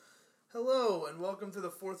Hello, and welcome to the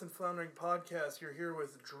Fourth and Floundering Podcast. You're here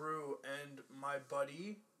with Drew and my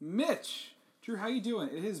buddy Mitch. Drew, how you doing?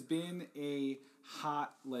 It has been a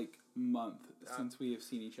hot, month since we have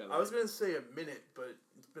seen each other. I was going to say a minute, but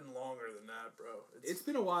it's been longer than that, bro. It's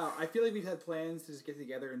been a while. I feel like we've had plans to just get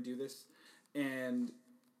together and do this, and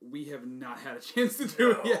we have not had a chance to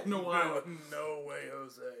do it yet in a while. No way,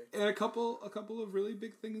 Jose. And a couple of really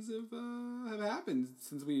big things have happened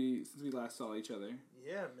since we last saw each other.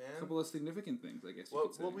 Yeah, man. A couple of significant things, I guess you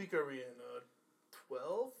could say. What week are we in?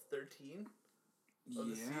 12? 13? Of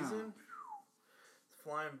the season? It's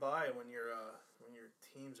flying by when your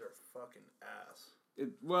teams are fucking ass.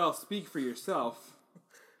 Well, speak for yourself.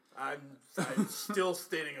 I'm still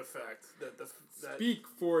stating a fact that Speak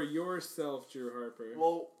for yourself, Drew Harper.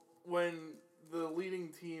 Well, when the leading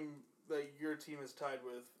team that your team is tied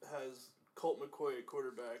with has Colt McCoy at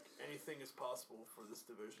quarterback, anything is possible for this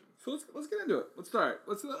division. So let's get into it. Let's start.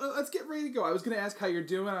 Let's get ready to go. I was gonna ask how you're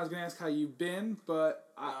doing. I was gonna ask how you've been,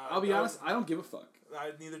 but I'll be honest. I don't give a fuck.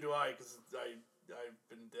 Neither do I, because I've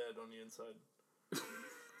been dead on the inside.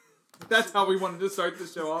 That's how we wanted to start the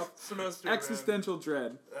show off. Semester Existential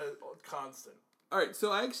dread. Constant. All right,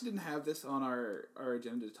 so I actually didn't have this on our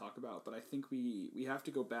agenda to talk about, but I think we have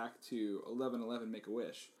to go back to 11/11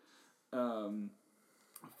 Make-A-Wish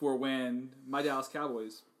for when my Dallas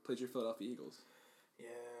Cowboys played your Philadelphia Eagles. Yeah.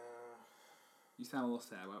 You sound a little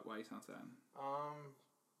sad. Why you sound sad?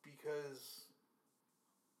 Because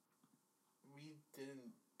we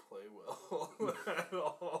didn't play well at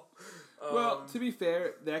all. Well, to be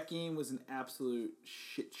fair, that game was an absolute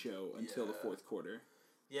shit show until the fourth quarter.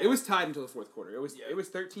 Yeah. It was tied until the fourth quarter. It was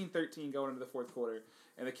 13-13 going into the fourth quarter,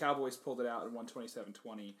 and the Cowboys pulled it out and won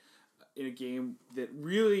 27-20 in a game that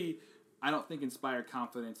really, I don't think, inspired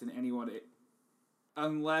confidence in anyone,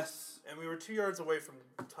 unless... And we were 2 yards away from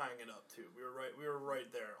tying it up, too. We were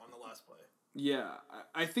right there on the last play. Yeah.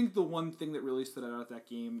 I think the one thing that really stood out of that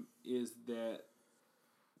game is that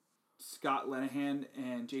Scott Linehan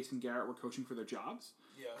and Jason Garrett were coaching for their jobs.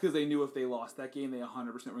 Yeah. Because they knew if they lost that game, they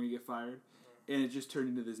 100% were going to get fired. Mm-hmm. And it just turned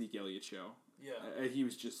into the Zeke Elliott show. Yeah. He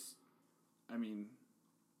was just,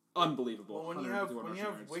 unbelievable. Well, when you have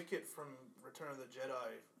Wicket from Return of the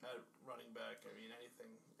Jedi at running back,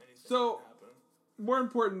 anything can happen. More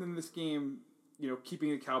important than this game, keeping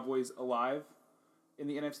the Cowboys alive in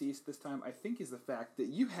the NFC East this time, I think, is the fact that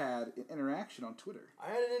you had an interaction on Twitter. I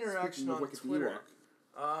had an interaction on Twitter.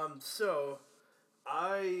 So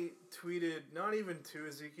I tweeted, not even to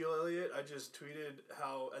Ezekiel Elliott, I just tweeted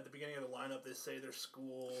how at the beginning of the lineup they say their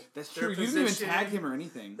school. That's true. You didn't even tag him or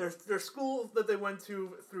anything. Their school that they went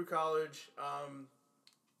to through college,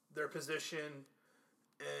 their position,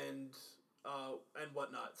 and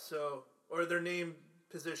whatnot. So, or their name,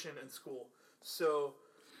 position, and school. So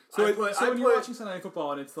when you're watching Sunday Night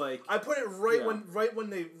Football and it's like I put it right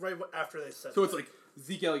after they said. So it's like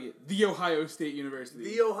Zeke Elliott, The Ohio State University.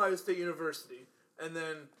 The Ohio State University. And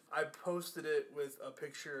then I posted it with a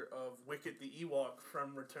picture of Wicket the Ewok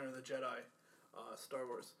from Return of the Jedi, Star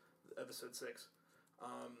Wars, Episode 6.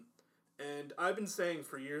 And I've been saying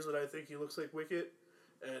for years that I think he looks like Wicket,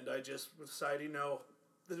 and I just decided,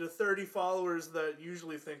 the 30 followers that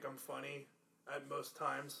usually think I'm funny at most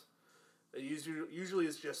times, it usually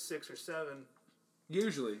it's just 6 or 7.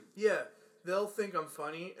 Usually. Yeah. They'll think I'm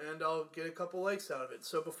funny, and I'll get a couple likes out of it.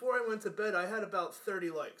 So before I went to bed, I had about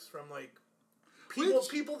 30 likes from,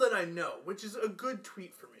 people that I know, which is a good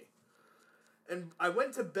tweet for me. And I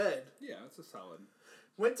went to bed. Yeah, that's a solid.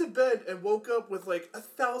 Went to bed and woke up with,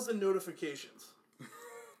 1,000 notifications.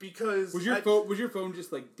 Because... Was your phone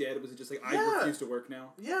just, dead? Was it just I refuse to work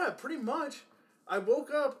now? Yeah, pretty much. I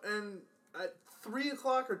woke up, and at 3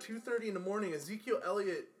 o'clock or 2:30 in the morning, Ezekiel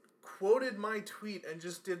Elliott quoted my tweet and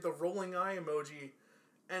just did the rolling eye emoji,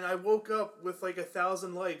 and I woke up with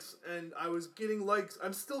 1,000 likes, and I was getting likes.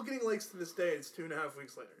 I'm still getting likes to this day. It's 2.5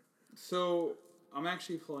 weeks later. So I'm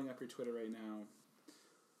actually pulling up your Twitter right now.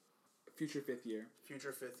 Future fifth year.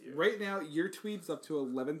 Right now, your tweet's up to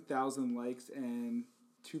 11,000 likes and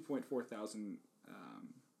 2.4 thousand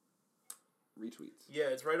retweets. Yeah,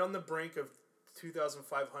 it's right on the brink of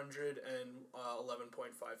 2,500 and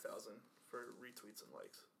 11.5 thousand for retweets and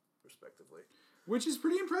likes, respectively. Which is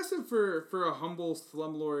pretty impressive for a humble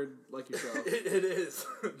slumlord like yourself. It is,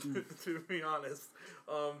 to be honest.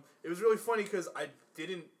 It was really funny because I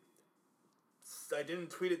didn't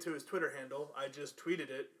tweet it to his Twitter handle. I just tweeted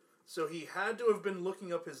it. So he had to have been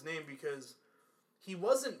looking up his name because he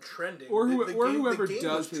wasn't trending. Or whoever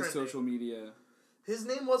does his social media. His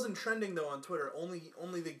name wasn't trending, though, on Twitter.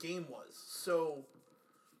 Only the game was. So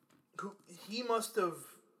he must have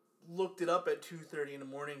looked it up at 2:30 in the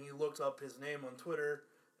morning. He looked up his name on Twitter,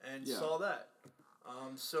 and saw that.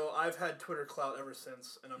 So I've had Twitter clout ever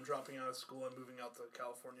since, and I'm dropping out of school and moving out to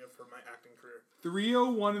California for my acting career.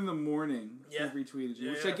 3:01 in the morning. Yeah. He retweeted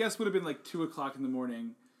you, which I guess would have been like 2 o'clock in the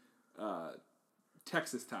morning,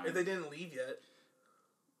 Texas time. If they didn't leave yet.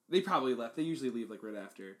 They probably left. They usually leave like right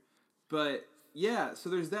after. But yeah, so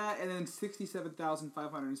there's that, and then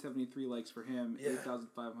 67,573 likes for him,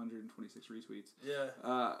 8,526 retweets. Yeah.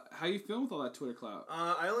 How you feeling with all that Twitter clout?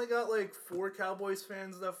 I only got like 4 Cowboys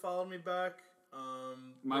fans that followed me back.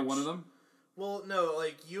 One of them? Well, no,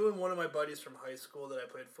 like you and one of my buddies from high school that I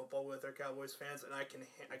played football with are Cowboys fans, and I can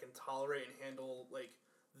tolerate and handle like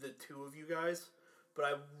the 2 of you guys. But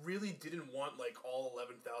I really didn't want like all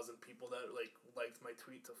 11,000 people that like liked my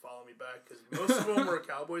tweet to follow me back, because most of them were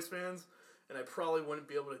Cowboys fans, and I probably wouldn't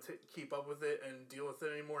be able to keep up with it and deal with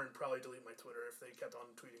it anymore, and probably delete my Twitter if they kept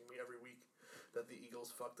on tweeting me every week that the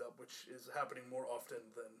Eagles fucked up, which is happening more often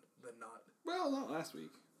than not. Well, not last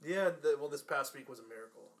week. Yeah, this past week was a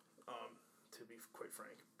miracle, to be quite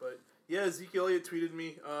frank. But yeah, Zeke Elliott tweeted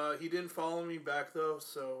me. He didn't follow me back though,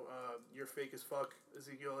 so you're fake as fuck,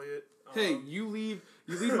 Ezekiel Elliott. Hey, you leave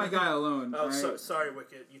my guy alone. Oh, right? Sorry,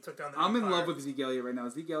 Wicket. You took down the I'm Empire. in love with Zeke Elliott right now.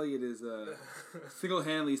 Zeke Elliott is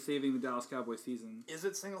single-handedly saving the Dallas Cowboys season. Is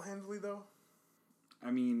it single-handedly though? I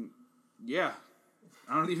mean, yeah.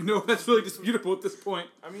 I don't even know if that's really disputable at this point.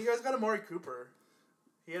 I mean, you guys got Amari Cooper.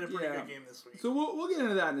 He had a pretty good game this week. So we'll get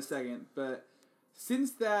into that in a second. But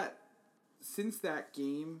since that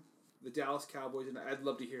game, the Dallas Cowboys, and I'd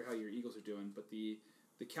love to hear how your Eagles are doing, but the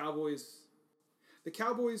Cowboys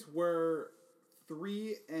were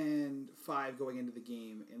 3-5 going into the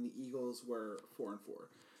game, and the Eagles were 4-4.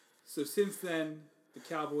 So since then, the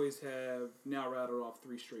Cowboys have now rattled off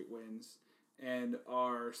 3 straight wins and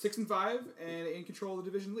are 6-5 and in control of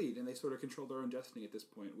the division lead, and they sort of control their own destiny at this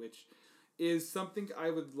point, which is something I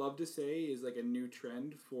would love to say is like a new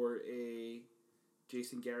trend for a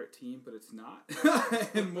Jason Garrett team, but it's not.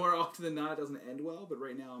 And more often than not, it doesn't end well, but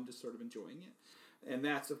right now I'm just sort of enjoying it. And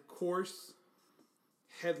that's, of course,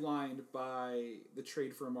 headlined by the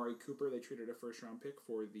trade for Amari Cooper. They traded a first-round pick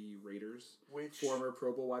for the Raiders, former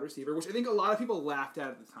Pro Bowl wide receiver, which I think a lot of people laughed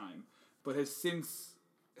at the time, but has since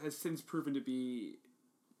proven to be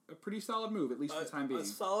a pretty solid move, at least for the time being. A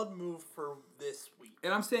solid move for this week.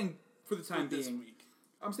 And I'm saying for the time being.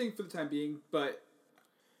 I'm saying for the time being, but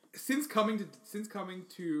since coming to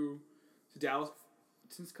Dallas,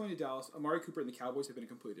 Amari Cooper and the Cowboys have been a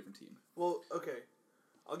completely different team. Well, okay,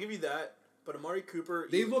 I'll give you that. But Amari Cooper,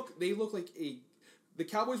 they look like the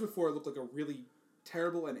Cowboys before looked like a really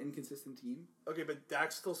terrible and inconsistent team. Okay, but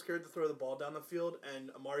Dak's still scared to throw the ball down the field,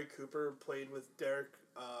 and Amari Cooper played with Derek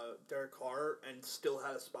Carr and still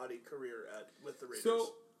had a spotty career with the Raiders.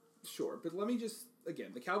 So, sure, but let me just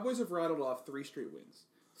again, the Cowboys have rattled off 3 straight wins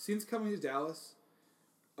since coming to Dallas.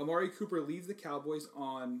 Amari Cooper leads the Cowboys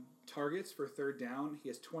on targets for third down. He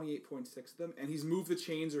has 28.6 of them, and he's moved the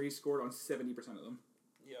chains or he's scored on 70% of them.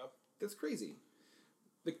 Yeah. That's crazy.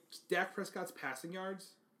 The Dak Prescott's passing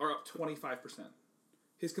yards are up 25%.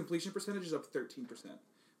 His completion percentage is up 13%.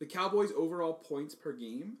 The Cowboys' overall points per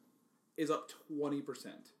game is up 20%.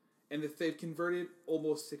 And they've converted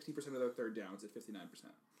almost 60% of their third downs at 59%.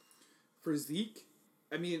 For Zeke,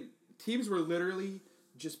 I mean, teams were literally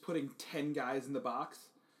just putting 10 guys in the box,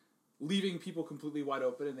 leaving people completely wide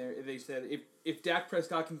open, and they said, if Dak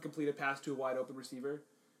Prescott can complete a pass to a wide open receiver,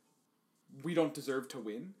 we don't deserve to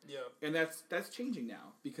win. Yeah. And that's changing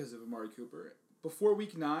now because of Amari Cooper. Before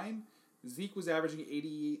week 9, Zeke was averaging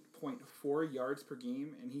 88.4 yards per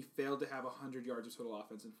game, and he failed to have 100 yards of total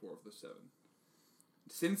offense in 4 of the 7.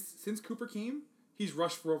 Since Cooper came, he's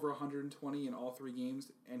rushed for over 120 in all 3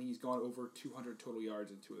 games, and he's gone over 200 total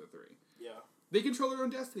yards in 2 of the 3. Yeah. They control their own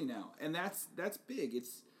destiny now, and that's big.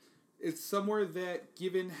 It's somewhere that,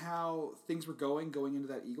 given how things were going into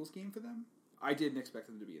that Eagles game for them, I didn't expect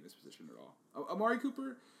them to be in this position at all. Amari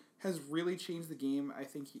Cooper has really changed the game, I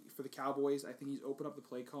think, for the Cowboys. I think he's opened up the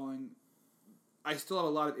play calling. I still have a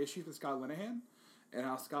lot of issues with Scott Linehan and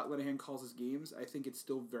how Scott Linehan calls his games. I think it's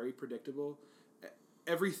still very predictable.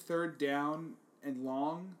 Every third down and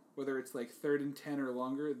long, whether it's like 3rd and 10 or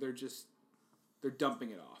longer, they're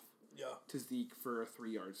dumping it off to Zeke for a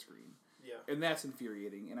 3-yard screen. Yeah. And that's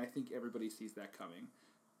infuriating, and I think everybody sees that coming.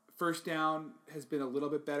 First down has been a little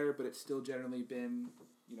bit better, but it's still generally been,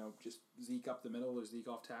 just Zeke up the middle or Zeke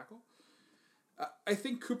off tackle. I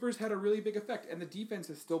think Cooper's had a really big effect, and the defense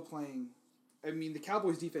is still playing. I mean, the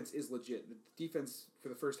Cowboys' defense is legit. The defense, for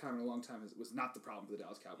the first time in a long time, was not the problem for the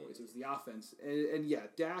Dallas Cowboys. It was the offense. And yeah,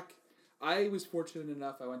 Dak, I was fortunate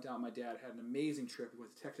enough. I went down. My dad had an amazing trip. We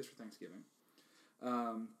went to Texas for Thanksgiving.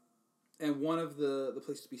 And one of the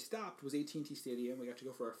places to be stopped was AT&T Stadium. We got to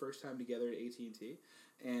go for our first time together at AT&T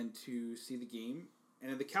and to see the game.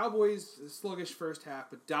 And the Cowboys, sluggish first half,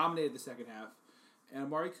 but dominated the second half. And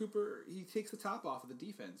Amari Cooper, he takes the top off of the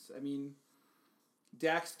defense. I mean,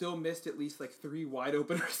 Dak still missed at least like 3 wide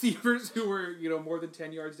open receivers who were, more than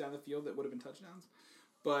 10 yards down the field that would have been touchdowns.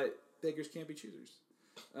 But beggars can't be choosers.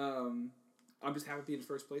 I'm just happy to be in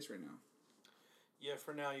first place right now. Yeah,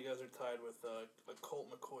 for now you guys are tied with a Colt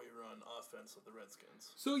McCoy run offense of the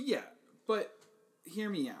Redskins. So yeah, but hear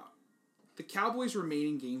me out. The Cowboys'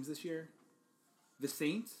 remaining games this year, the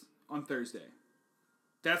Saints on Thursday.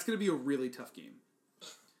 That's going to be a really tough game.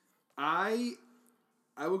 I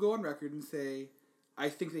will go on record and say I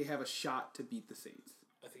think they have a shot to beat the Saints.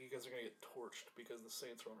 I think you guys are going to get torched because the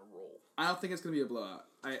Saints are on a roll. I don't think it's going to be a blowout.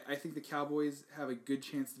 I think the Cowboys have a good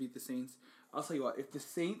chance to beat the Saints. I'll tell you what, if the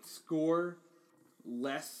Saints score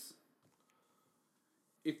less,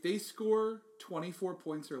 if they score 24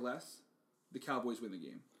 points or less, the Cowboys win the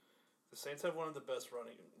game. The Saints have one of the best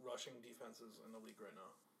rushing defenses in the league right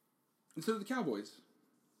now. And so do the Cowboys.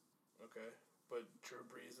 Okay, but Drew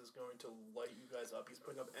Brees is going to light you guys up. He's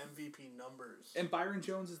putting up MVP numbers. And Byron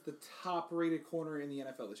Jones is the top-rated corner in the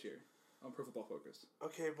NFL this year on Pro Football Focus.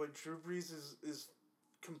 Okay, but Drew Brees is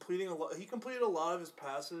completing a lot. He completed a lot of his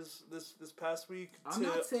passes this past week to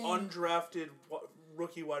undrafted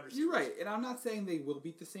rookie wide receivers. You're right, and I'm not saying they will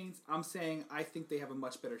beat the Saints. I'm saying I think they have a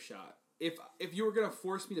much better shot. If you were going to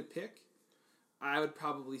force me to pick, I would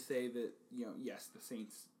probably say that, yes, the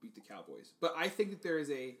Saints beat the Cowboys. But I think that there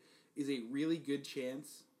is a really good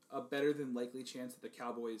chance, a better than likely chance that the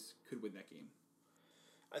Cowboys could win that game.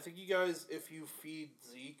 I think you guys, if you feed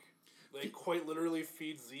Zeke, quite literally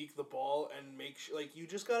feed Zeke the ball and make sure, you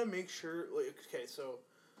just got to make sure, okay, so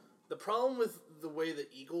the problem with the way the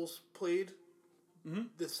Eagles played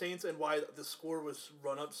the Saints and why the score was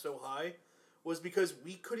run up so high was because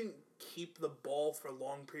we couldn't keep the ball for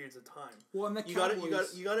long periods of time. Well, and you got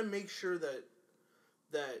to make sure that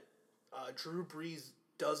Drew Brees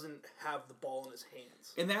doesn't have the ball in his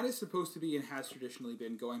hands. And that is supposed to be and has traditionally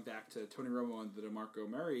been, going back to Tony Romo and the DeMarco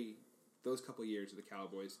Murray, those couple of years of the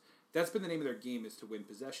Cowboys, that's been the name of their game, is to win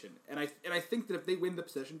possession. And I think that if they win the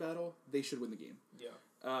possession battle, they should win the game.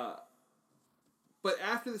 Yeah. But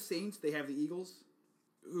after the Saints, they have the Eagles,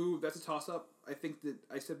 who, that's a toss-up. I think that,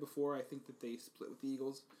 I said before, I think that they split with the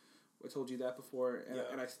Eagles. I told you that before,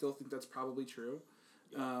 and I still think that's probably true.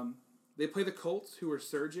 Yeah. They play the Colts, who are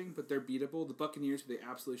surging, but they're beatable. The Buccaneers, who they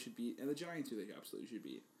absolutely should beat, and the Giants, who they absolutely should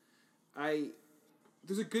beat.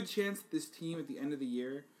 There's a good chance that this team at the end of the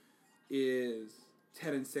year is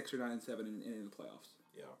 10-6 or 9-7 in the playoffs.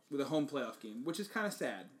 Yeah. With a home playoff game, which is kind of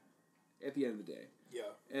sad at the end of the day. Yeah.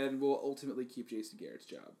 And will ultimately keep Jason Garrett's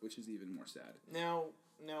job, which is even more sad. Now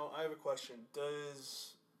I have a question.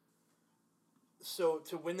 So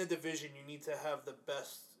to win the division, you need to have the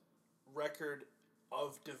best record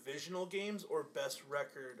of divisional games or best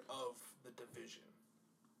record of the division?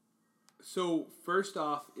 So first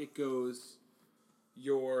off, it goes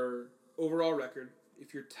your overall record.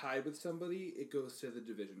 If you're tied with somebody, it goes to the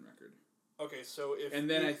division record. Okay, so if... And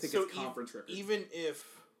then I think it's conference record. Even if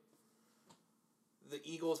the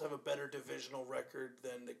Eagles have a better divisional record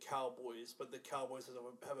than the Cowboys, but the Cowboys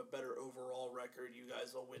have a better overall record, you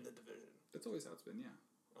guys will win the division. That's always how it's been, yeah.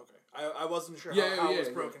 Okay, I wasn't sure how it was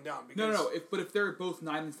broken down. Because No. If they're both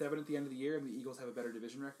 9-7 at the end of the year and the Eagles have a better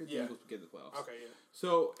division record, the Eagles will get in the playoffs. Okay, yeah.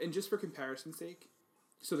 So, and just for comparison's sake,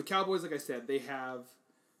 so the Cowboys, like I said, they have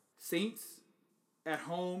Saints at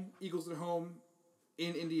home, Eagles at home,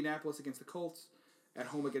 in Indianapolis against the Colts, at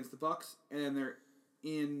home against the Bucks, and then they're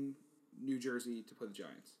in New Jersey to play the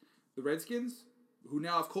Giants. The Redskins, who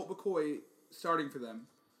now have Colt McCoy starting for them,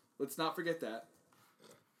 let's not forget that.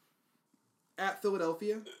 At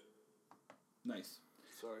Philadelphia. Nice.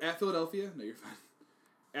 Sorry. At Philadelphia. No, you're fine.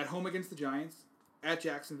 At home against the Giants. At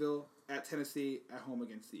Jacksonville. At Tennessee. At home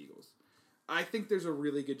against the Eagles. I think there's a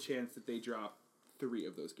really good chance that they drop 3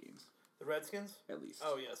 of those games. The Redskins? At least.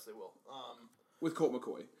 Oh, yes, they will. With Colt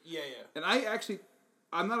McCoy. Yeah. And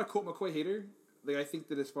I'm not a Colt McCoy hater. Like, I think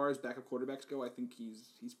that as far as backup quarterbacks go, I think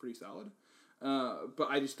he's pretty solid. But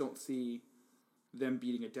I just don't see them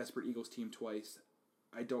beating a desperate Eagles team twice.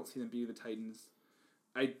 I don't see them beating the Titans.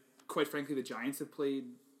 Quite frankly, the Giants have played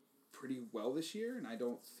pretty well this year, and I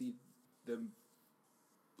don't see them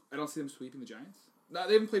sweeping the Giants. No,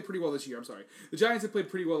 they haven't played pretty well this year. I'm sorry. The Giants have played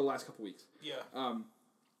pretty well the last couple weeks. Yeah.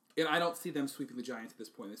 And I don't see them sweeping the Giants at this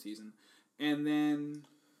point in the season. And then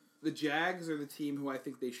the Jags are the team who I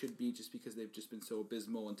think they should beat just because they've just been so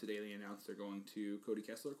abysmal, and today they announced they're going to Cody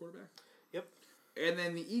Kessler, quarterback. Yep. And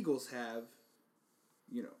then the Eagles have,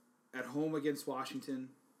 at home against Washington,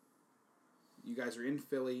 You guys are in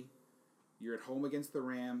Philly. You're at home against the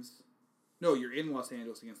Rams. No, you're in Los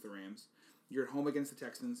Angeles against the Rams. You're at home against the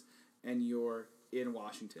Texans, and you're in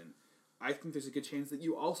Washington. I think there's a good chance that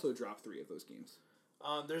you also drop 3 of those games.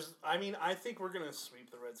 I think we're gonna sweep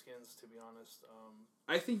the Redskins. To be honest,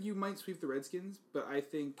 I think you might sweep the Redskins, but I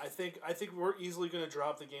think we're easily gonna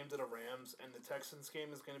drop the game to the Rams, and the Texans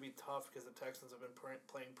game is gonna be tough because the Texans have been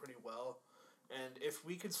playing pretty well. And if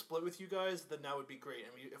we could split with you guys, then that would be great.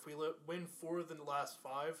 I mean, if we win 4 of the last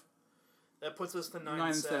 5, that puts us to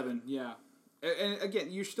 9-7. Yeah. And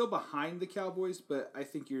again, you're still behind the Cowboys, but I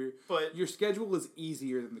think your schedule is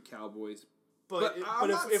easier than the Cowboys. But I'm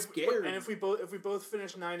not scared. And if we both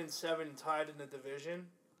finish 9-7 tied in the division,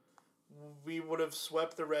 we would have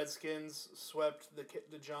swept the Redskins, swept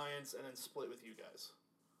the Giants, and then split with you guys.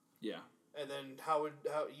 Yeah. And then how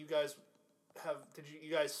you guys have? Did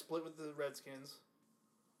you guys split with the Redskins?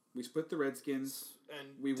 We split the Redskins,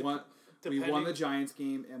 and we won the Giants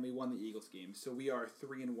game, and we won the Eagles game. So we are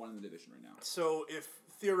 3-1 in the division right now. So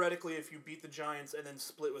theoretically, if you beat the Giants and then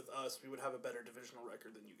split with us, we would have a better divisional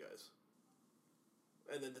record than you guys.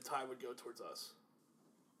 And then the tie would go towards us.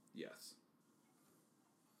 Yes.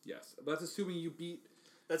 But that's assuming you beat.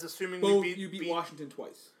 That's assuming you beat Washington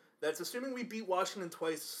twice. That's assuming we beat Washington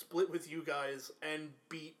twice, split with you guys, and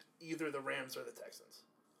beat either the Rams or the Texans.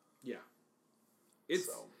 Yeah. It's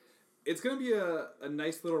going to be a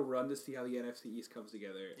nice little run to see how the NFC East comes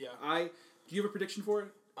together. Yeah. Do you have a prediction for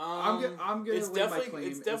it? I'm going to lay my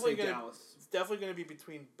claim and say Dallas. It's definitely going to be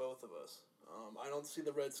between both of us. I don't see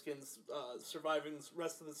the Redskins surviving the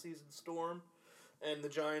rest of the season storm, and the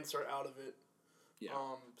Giants are out of it. Yeah.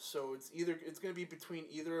 So it's going to be between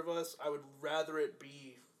either of us. I would rather it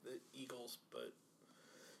be the Eagles, but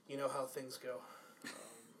you know how things go.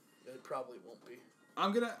 It probably won't be.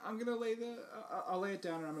 I'll lay it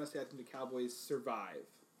down, and I'm gonna say I think the Cowboys survive.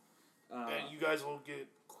 And you guys will get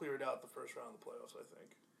cleared out the first round of the playoffs.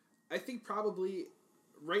 I think probably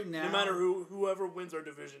right now. No matter whoever wins our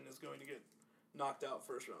division is going to get knocked out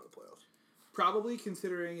first round of the playoffs. Probably,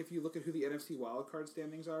 considering if you look at who the NFC wildcard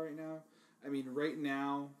standings are right now. I mean, right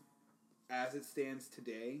now, as it stands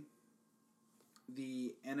today,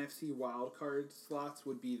 the NFC wildcard slots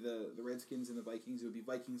would be the Redskins and the Vikings. It would be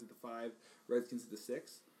Vikings at the 5, Redskins at the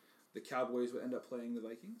 6. The Cowboys would end up playing the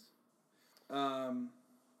Vikings.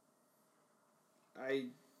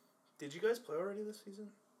 Did you guys play already this season?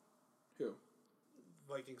 Who?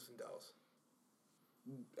 Vikings and Dallas.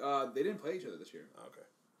 They didn't play each other this year. Oh, okay.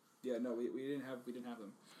 Yeah, no, we didn't have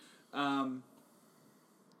them.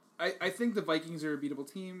 I think the Vikings are a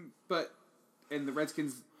beatable team, and the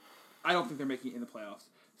Redskins, I don't think they're making it in the playoffs.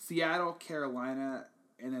 Seattle, Carolina,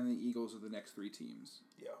 and then the Eagles are the next 3 teams.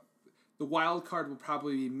 Yeah. The wild card will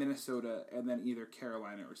probably be Minnesota, and then either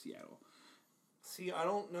Carolina or Seattle. See, I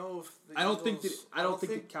don't know if I don't think the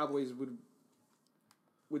Cowboys would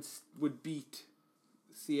beat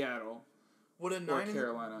Seattle or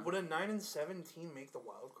Carolina. Would a 9-7 team make the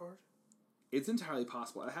wild card? It's entirely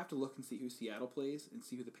possible. I'd have to look and see who Seattle plays and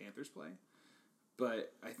see who the Panthers play.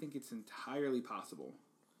 But I think it's entirely possible.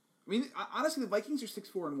 I mean, honestly, the Vikings are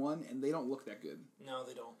 6-4-1, and they don't look that good. No,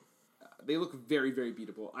 they don't. They look very, very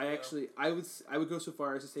beatable. I would go so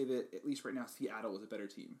far as to say that at least right now, Seattle is a better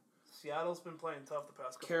team. Seattle's been playing tough the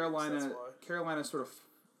past couple Carolina, weeks, that's why. Carolina's sort of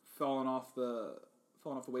fallen off the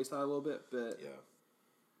wayside a little bit, but yeah.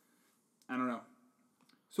 I don't know.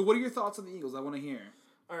 So, what are your thoughts on the Eagles? I want to hear.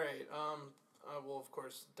 All right. I will, of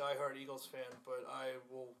course, diehard Eagles fan, but I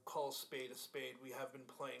will call a spade a spade. We have been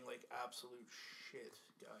playing like absolute shit,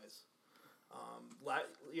 guys.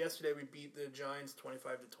 Yesterday we beat the Giants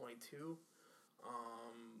 25-22,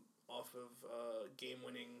 off of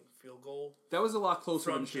game-winning field goal. That was a lot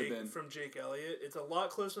closer than it should have been. From Jake Elliott. It's a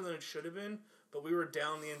lot closer than it should have been, but we were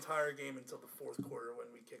down the entire game until the fourth quarter when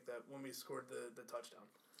we scored the touchdown.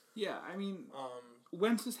 Yeah, I mean,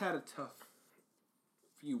 Wentz has had a tough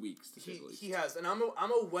few weeks to say the least. He has, and I'm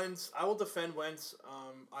a Wentz. I will defend Wentz.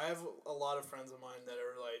 I have a lot of friends of mine that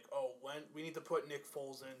are like, "Oh, we need to put Nick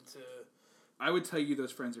Foles into." I would tell you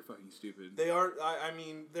those friends are fucking stupid. They are. I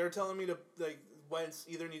mean, they're telling me to Wentz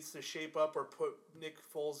either needs to shape up or put Nick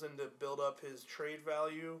Foles in to build up his trade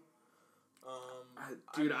value.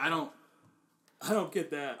 I don't get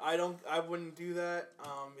that. I wouldn't do that,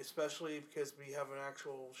 especially because we have an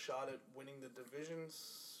actual shot at winning the division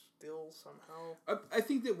still somehow. I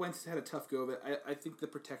think that Wentz has had a tough go of it. I think the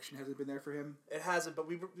protection hasn't been there for him. It hasn't, but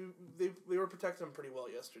we were protecting him pretty well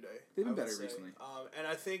yesterday. They've been better recently. And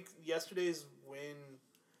I think yesterday's win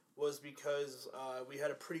was because we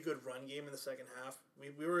had a pretty good run game in the second half.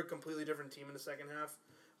 We were a completely different team in the second half.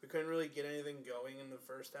 We couldn't really get anything going in the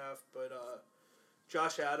first half, but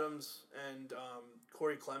Josh Adams and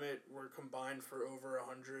Corey Clement were combined for over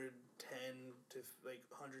 110 to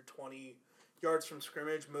 120 yards from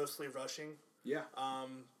scrimmage, mostly rushing. Yeah.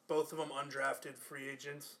 Both of them undrafted free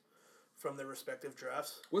agents from their respective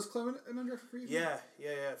drafts. Was Clement an undrafted free agent?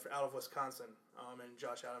 Yeah, out of Wisconsin. And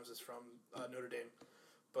Josh Adams is from Notre Dame.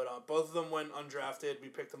 But both of them went undrafted. We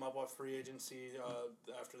picked them up off free agency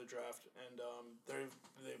after the draft, and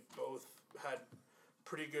they both had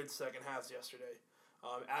pretty good second halves yesterday.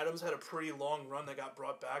 Adams had a pretty long run that got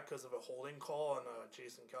brought back because of a holding call on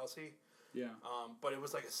Jason Kelce. Yeah. But it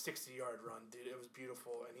was like a 60-yard run, dude. It was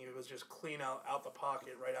beautiful, and he was just clean out the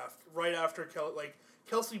pocket right after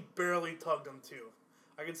Kelce barely tugged him too.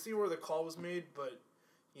 I can see where the call was made, but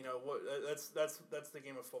you know what? That's the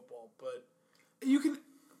game of football. But you can,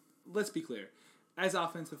 let's be clear, as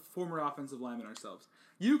former offensive linemen ourselves,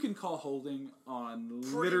 you can call holding on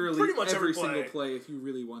literally pretty much every play. single play if you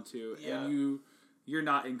really want to, and you're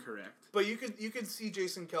not incorrect. But you could see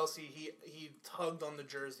Jason Kelce. He tugged on the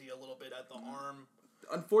jersey a little bit at the arm.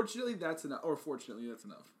 Unfortunately, that's enough. Or fortunately, that's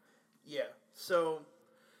enough. Yeah. So,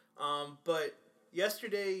 but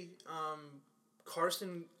yesterday,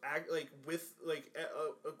 Carson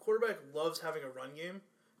a quarterback loves having a run game,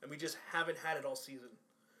 and we just haven't had it all season.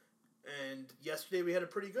 And yesterday we had a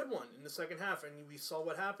pretty good one in the second half, and we saw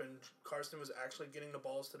what happened. Carson was actually getting the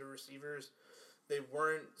balls to the receivers. They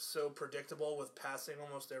weren't so predictable with passing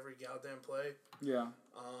almost every goddamn play. Yeah.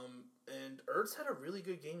 And Ertz had a really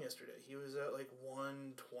good game yesterday. He was at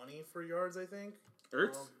 120 for yards, I think.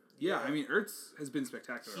 Ertz? Yeah, I mean Ertz has been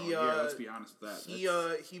spectacular all year. Let's be honest with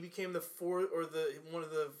that. He became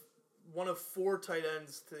one of four tight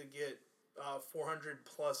ends to get 400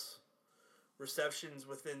 plus receptions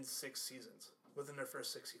within their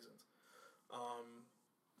first 6 seasons.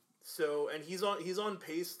 And he's on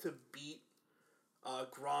pace to beat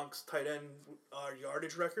Gronk's tight end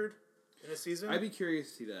yardage record in a season. I'd be curious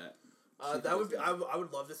to see that. I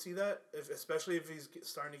would love to see that, especially if he's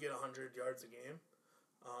starting to get 100 yards a game,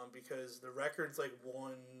 because the record's 1,200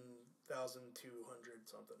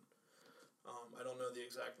 something. I don't know the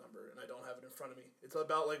exact number, and I don't have it in front of me. It's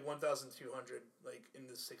about 1,200, in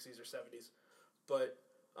the 60s or 70s. But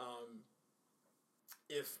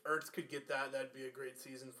if Ertz could get that, that'd be a great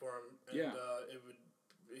season for him. And, it would.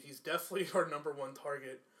 He's definitely our number one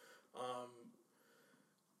target.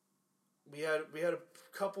 We had a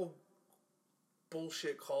couple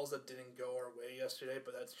bullshit calls that didn't go our way yesterday,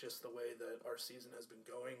 but that's just the way that our season has been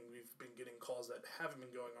going. We've been getting calls that haven't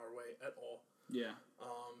been going our way at all. Yeah.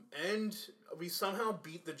 And we somehow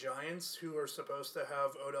beat the Giants, who are supposed to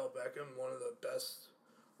have Odell Beckham, one of the best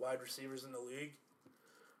wide receivers in the league,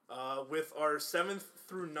 with our 7th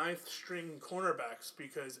through 9th string cornerbacks,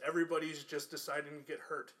 because everybody's just deciding to get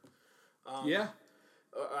hurt.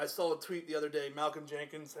 I saw a tweet the other day. Malcolm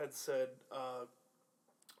Jenkins had said,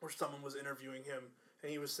 where someone was interviewing him,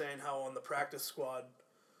 and he was saying how on the practice squad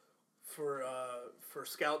for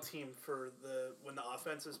scout team when the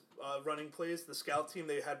offense is running plays, the scout team,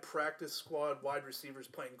 they had practice squad wide receivers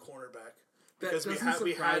playing cornerback. Because we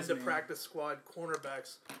had the practice squad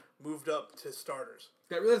cornerbacks moved up to starters.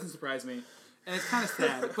 That really doesn't surprise me, and it's kind of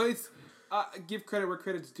sad. But it's give credit where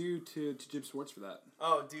credit's due to Jim Schwartz for that.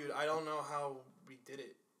 Oh, dude, I don't know how we did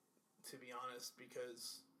it, to be honest,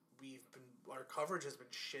 because our coverage has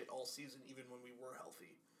been shit all season, even when we were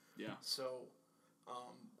healthy. Yeah. So,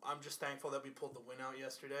 I'm just thankful that we pulled the win out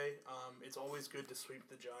yesterday. It's always good to sweep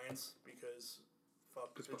the Giants because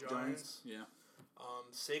fuck the Giants. Yeah.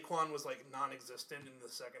 Saquon was non-existent in the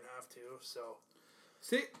second half too. So,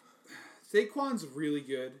 Saquon's really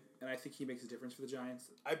good, and I think he makes a difference for the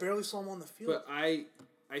Giants. I barely saw him on the field. But I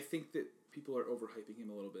think that people are overhyping him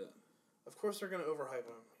a little bit. Of course they're going to overhype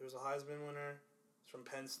him. He was a Heisman winner. He's from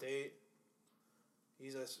Penn State.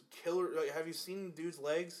 He's a killer. Have you seen the dude's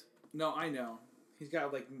legs? No, I know. He's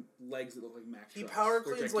got legs that look like Max. He power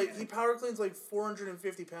cleans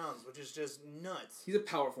 450 pounds, which is just nuts. He's a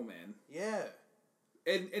powerful man. Yeah.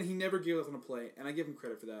 And he never gave up on a play, and I give him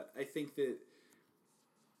credit for that. I think that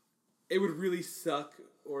it would really suck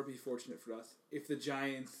or be fortunate for us if the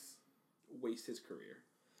Giants waste his career.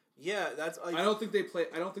 Yeah, that's. I don't think they play.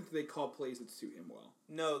 I don't think they call plays that suit him well.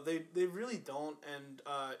 No, they really don't. And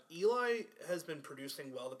Eli has been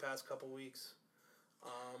producing well the past couple weeks.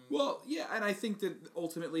 Well, yeah, and I think that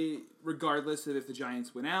ultimately, regardless of if the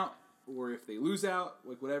Giants win out or if they lose out,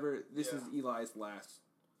 whatever, this is Eli's last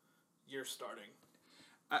year starting.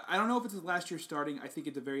 I don't know if it's his last year starting. I think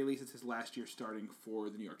at the very least it's his last year starting for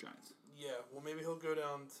the New York Giants. Yeah, well, maybe he'll go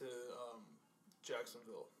down to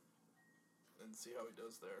Jacksonville and see how he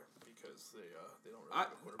does there because they don't really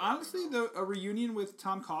have a quarterback. Honestly, a reunion with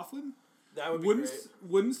Tom Coughlin That would be wouldn't great.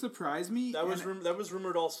 wouldn't surprise me. That was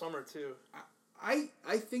rumored all summer too. I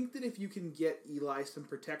think that if you can get Eli some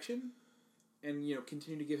protection, and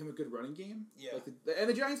continue to give him a good running game, and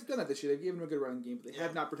the Giants have done that this year. They've given him a good running game, but they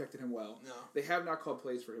have not protected him well. No, they have not called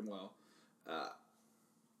plays for him well.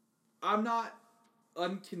 I'm not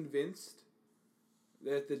unconvinced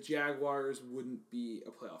that the Jaguars wouldn't be a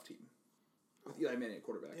playoff team with Eli Manning at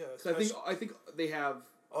quarterback. Yeah, because I think they have.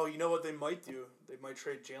 Oh, you know what they might do? They might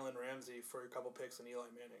trade Jalen Ramsey for a couple picks and Eli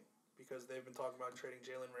Manning because they've been talking about trading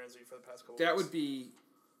Jalen Ramsey for the past couple. That would be,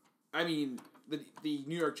 I mean, the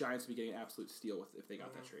New York Giants would be getting an absolute steal if they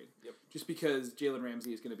got that trade. Yep. Just because Jalen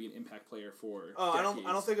Ramsey is going to be an impact player for. I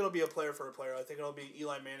don't think it'll be a player for a player. I think it'll be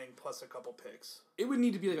Eli Manning plus a couple picks. It would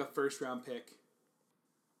need to be like a first round pick.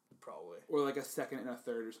 Probably. Or like a second and a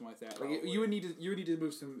third or something like that. Like you would need to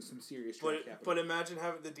move some serious draft capital. But imagine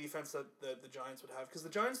having the defense that the Giants would have, because the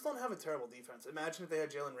Giants don't have a terrible defense. Imagine if they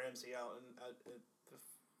had Jalen Ramsey out at the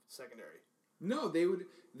secondary. No, they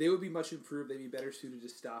would be much improved. They'd be better suited to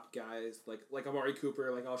stop guys like Amari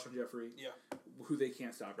Cooper, like Alshon Jeffrey. Yeah. Who they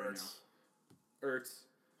can't stop right now. Ertz.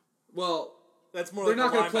 Well, that's more. They're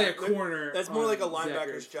like not going to play a corner. That's more like a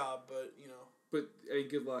linebacker's job, but But I mean,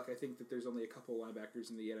 good luck. I think that there's only a couple linebackers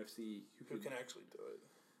in the NFC who can actually do it.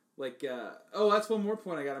 Like, that's one more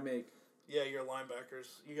point I got to make. Yeah, your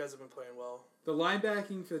linebackers. You guys have been playing well. The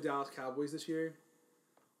linebacking for the Dallas Cowboys this year.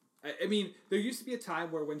 I mean, there used to be a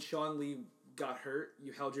time where when Sean Lee got hurt,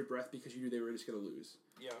 you held your breath because you knew they were just going to lose.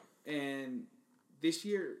 Yeah. And this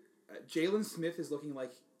year, Jalen Smith is looking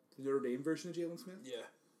like the Notre Dame version of Jalen Smith. Yeah.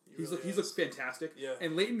 He looks fantastic. Yeah.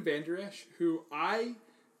 And Leighton Vander Esch, who I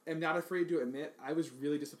am not afraid to admit, I was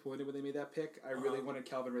really disappointed when they made that pick. I really wanted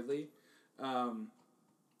Calvin Ridley.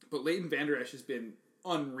 But Leighton Vander Esch has been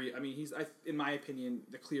unreal. I mean, he's, in my opinion,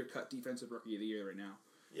 the clear-cut defensive rookie of the year right now.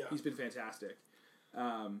 Yeah. He's been fantastic. But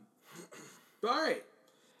all right.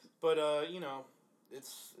 But,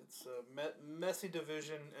 it's a messy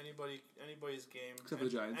division, anybody's game. Except for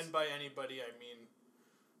the Giants. And by anybody, I mean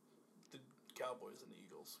the Cowboys and the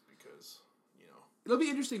Eagles, because, It'll be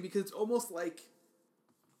interesting because it's almost like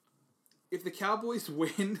if the Cowboys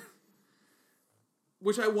win,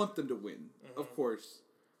 which I want them to win, of course,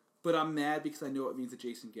 but I'm mad because I know it means that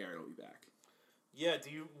Jason Garrett will be back. Yeah,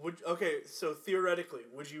 so theoretically,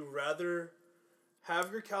 would you rather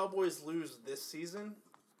have your Cowboys lose this season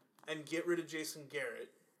and get rid of Jason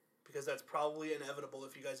Garrett, because that's probably inevitable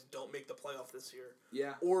if you guys don't make the playoff this year?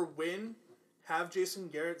 Yeah. Or win, have Jason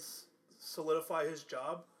Garrett solidify his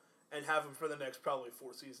job, and have him for the next probably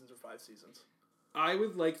 4 seasons or 5 seasons? I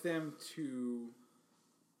would like them to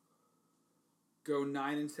go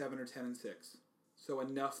 9-7 or 10-6. So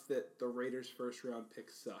enough that the Raiders' first round pick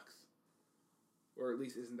sucks. Or at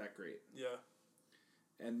least isn't that great. Yeah.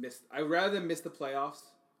 And I'd rather them miss the playoffs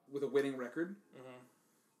with a winning record.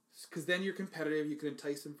 Because then you're competitive. You can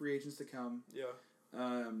entice some free agents to come. Yeah.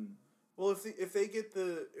 Well, if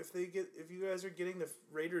you guys are getting the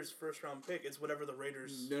Raiders' first round pick, it's whatever the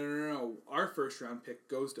Raiders. No. Our first round pick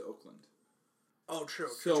goes to Oakland. Oh, true.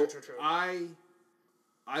 So true.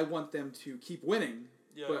 I want them to keep winning,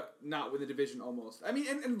 Yeah. but not win the division almost. I mean,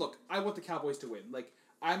 and look, I want the Cowboys to win. Like,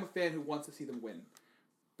 I'm a fan who wants to see them win.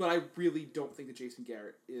 But I really don't think that Jason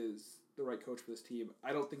Garrett is the right coach for this team.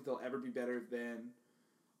 I don't think they'll ever be better than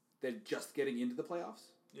just getting into the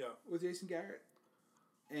playoffs. Yeah. With Jason Garrett.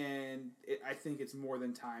 And I think it's more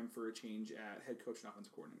than time for a change at head coach and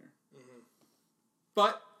offensive coordinator.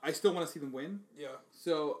 But I still want to see them win. Yeah.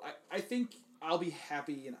 So I think I'll be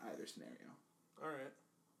happy in either scenario. All right.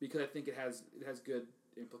 Because I think it has good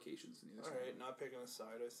implications in either scenario. All right, not picking a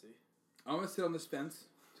side, I see. I'm going to sit on this fence.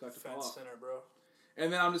 So I have to fall off. Center, bro.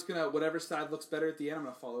 And then I'm just going to, whatever side looks better at the end, I'm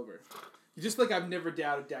going to fall over. Just like I've never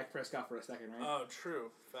doubted Dak Prescott for a second, right? Oh,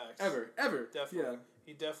 true. Facts. Ever. Definitely. Yeah.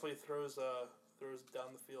 He definitely throws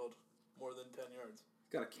down the field more than 10 yards.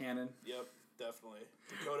 He's got a cannon. Yep, definitely.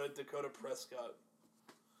 Dakota Prescott.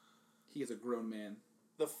 He is a grown man.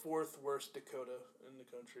 The 4th worst Dakota in the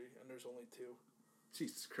country, and there's only 2.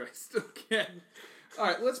 Jesus Christ. Okay. All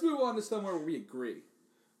right, let's move on to somewhere where we agree.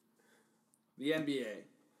 The NBA.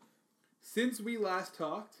 Since we last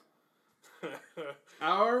talked,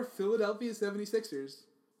 our Philadelphia 76ers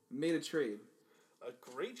made a trade. A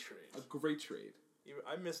great trade. A great trade.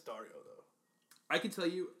 I miss Dario, though. I can tell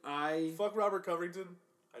you, Fuck Robert Covington.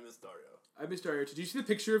 I miss Dario. I miss Dario. Did you see the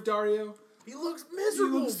picture of Dario? He looks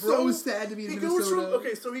miserable, He looks bro. so sad to be in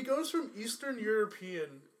Minnesota. So he goes from Eastern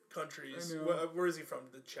European countries. Where is he from?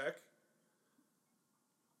 The Czech?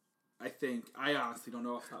 I honestly don't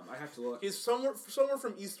know off the top. I have to look. He's somewhere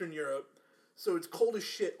from Eastern Europe, so it's cold as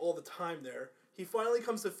shit all the time there. he finally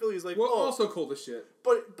comes to Philly. He's like, well, also cold as shit.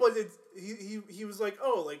 But he was like,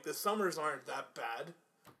 oh, like the summers aren't that bad.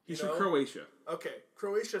 He's from Croatia. Okay,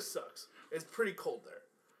 Croatia sucks. It's pretty cold there.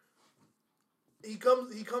 He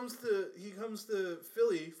comes to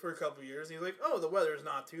Philly for a couple years, and he's like, oh, the weather's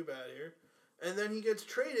not too bad here, and then he gets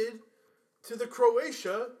traded to the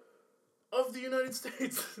Croatia of the United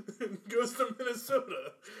States and goes to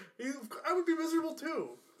Minnesota. I would be miserable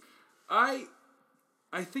too. I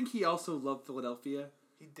think he also loved Philadelphia.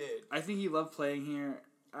 He did. I think he loved playing here.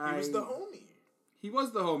 He was the homie. He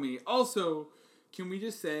was the homie. Also, can we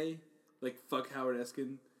just say, like, fuck Howard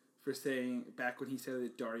Eskin for saying back when he said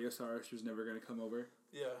that Dario Saric was never going to come over?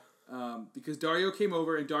 Yeah. Because Dario came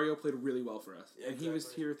over and Dario played really well for us. Yeah, and he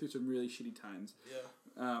was here through some really shitty times.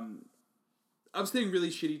 Yeah. I'm saying really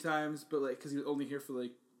shitty times, but, like, because he was only here for,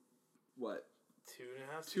 like, what?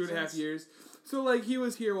 2.5 2.5 years. So, like, he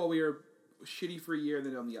was here while we were shitty for a year, and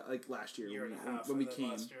then on the, like, last year, when we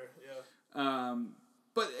came. Last year, yeah.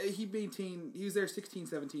 But he was there 16,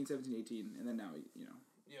 17, 17, 18, and then now, you know.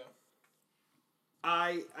 Yeah.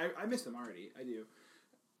 I miss him already. I do.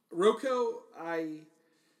 Rocco, I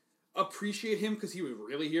appreciate him because he was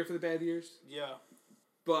really here for the bad years. Yeah.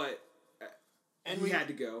 But he had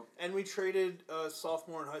to go. And we traded a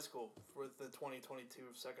sophomore in high school for the 2022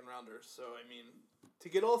 second rounder. So, I mean, to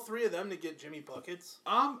get all three of them to get Jimmy Buckets.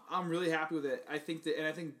 I'm really happy with it. I think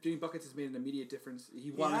Jimmy Buckets has made an immediate difference.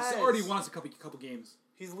 He already won us a couple games.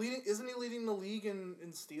 Isn't he leading the league in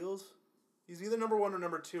steals? He's either number 1 or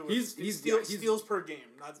number 2. He's steals per game,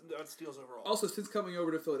 not steals overall. Also, since coming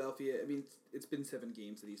over to Philadelphia, I mean, it's been 7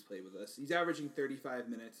 games that he's played with us. He's averaging 35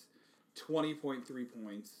 minutes, 20.3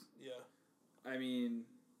 points. Yeah. I mean,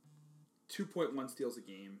 2.1 steals a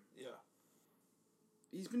game. Yeah.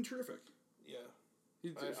 He's been terrific. Yeah.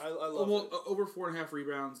 I love it. Over 4.5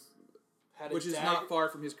 rebounds, which is not far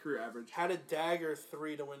from his career average. Had a dagger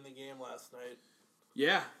 3 to win the game last night.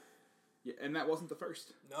 Yeah, and that wasn't the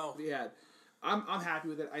first. No. We had. I'm happy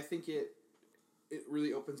with it. I think it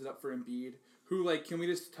really opens it up for Embiid, who, like, can we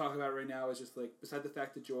just talk about right now is just, like, beside the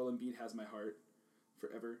fact that Joel Embiid has my heart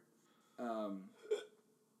forever,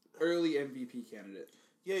 early MVP candidate.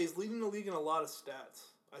 Yeah, he's leading the league in a lot of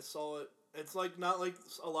stats. I saw it. It's like not like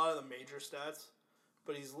a lot of the major stats,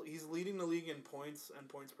 but he's leading the league in points and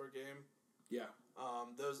points per game. Yeah.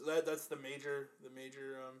 That's the major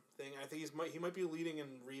thing. I think he might be leading in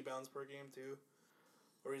rebounds per game too,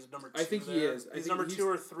 or he's number 2. I think he is. He's number 2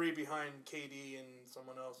 or 3 behind KD and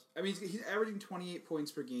someone else. I mean, he's averaging 28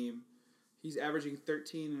 points per game. He's averaging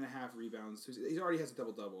 13.5 rebounds. So he already has a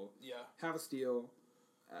double-double. Yeah. Half a steal.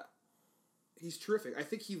 He's terrific. I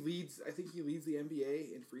think he leads the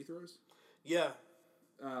NBA in free throws. Yeah.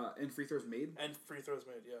 And free throws made. And free throws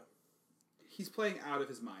made, yeah. He's playing out of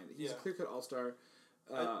his mind. He's a clear-cut all-star.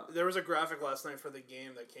 There was a graphic last night for the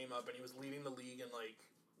game that came up, and he was leading the league in, like,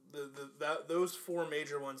 those 4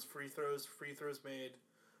 major ones: free throws made,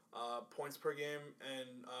 points per game,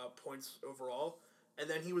 and points overall. And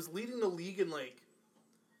then he was leading the league in, like,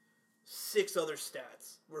 6 other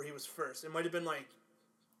stats where he was first. It might have been, like,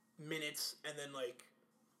 minutes, and then, like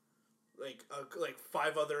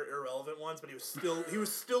 5 other irrelevant ones, but he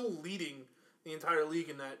was still leading the entire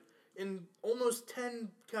league in almost 10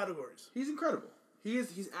 categories. He's incredible.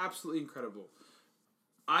 He's absolutely incredible.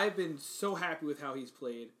 I've been so happy with how he's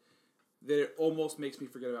played that it almost makes me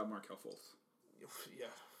forget about Markelle Fultz. Yeah,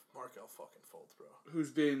 Markelle fucking Fultz, bro.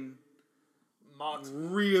 Who's been mocked,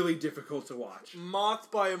 really difficult to watch.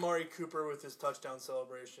 Mocked by Amari Cooper with his touchdown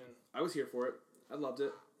celebration. I was here for it. I loved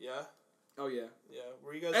it. Yeah? Oh, yeah. Yeah.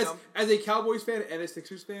 Were you guys down? As a Cowboys fan and a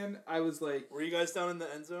Sixers fan, I was like... Were you guys down in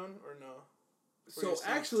the end zone or no? So,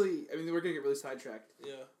 actually, I mean, we're going to get really sidetracked.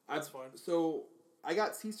 Yeah, that's fine. So, I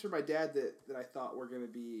got seats for my dad that I thought were going to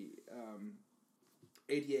be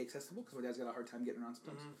ADA accessible, because my dad's got a hard time getting around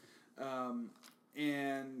sometimes. Mm-hmm.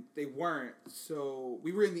 And they weren't, so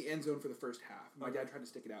we were in the end zone for the first half. My dad tried to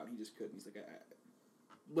stick it out, and he just couldn't. He's like,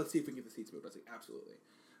 let's see if we can get the seats moved. I was like, absolutely.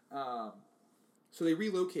 So they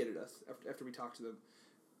relocated us after we talked to them,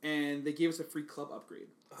 and they gave us a free club upgrade.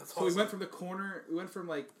 That's so awesome. We went from the corner,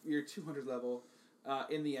 like your 200 level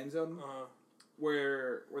in the end zone,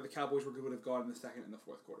 where the Cowboys would have gone in the second and the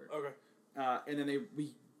fourth quarter. Okay. And then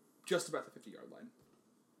we just about the 50-yard line.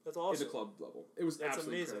 That's awesome. In the club level. It was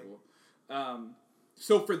absolutely amazing. Incredible.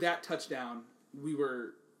 So for that touchdown, we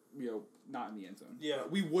were, not in the end zone. Yeah.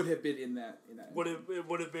 But we would have been in that end zone. It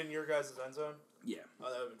would have been your guys' end zone? Yeah.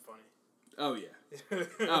 Oh, that would have been funny. Oh, yeah.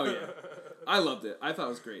 Oh, yeah. I loved it. I thought it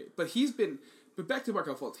was great. But back to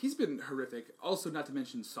Markelle Fultz, he's been horrific. Also, not to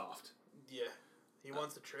mention soft. Yeah. He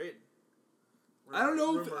wants to trade. I don't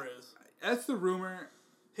know. Rumor is. That's the rumor.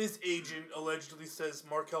 His agent allegedly says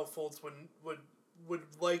Markelle Fultz would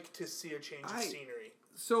like to see a change of scenery.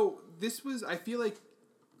 So I feel like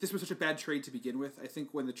this was such a bad trade to begin with. I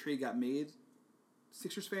think when the trade got made,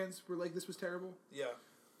 Sixers fans were like, this was terrible. Yeah.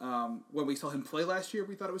 When we saw him play last year,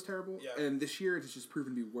 we thought it was terrible. Yeah. And this year, it's just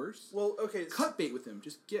proven to be worse. Well, okay. Cut bait with him.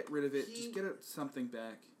 Just get rid of it. Just get something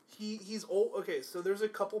back. He's old. Okay, so there's a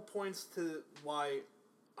couple points to why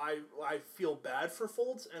I feel bad for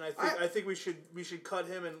Fultz, and I think we should cut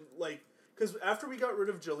him and because after we got rid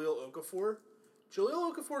of Jahlil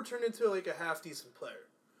Okafor turned into like a half decent player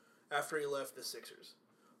after he left the Sixers.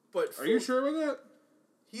 But are you sure about that?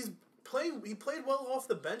 He played well off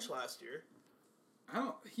the bench last year.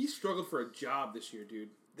 He struggled for a job this year, dude.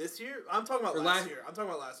 This year? I'm talking about last year. I'm talking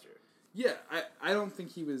about last year. Yeah, I don't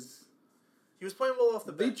think he was. He was playing well off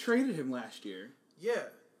the bench. They traded him last year. Yeah,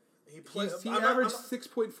 he played. He averaged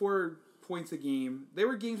 6.4 points a game. There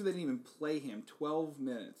were games where they didn't even play him 12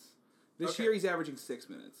 minutes. This year he's averaging 6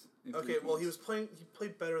 minutes. Okay, well he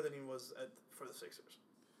played better than he was for the Sixers.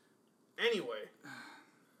 Anyway,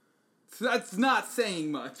 so that's not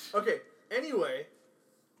saying much. Okay. Anyway,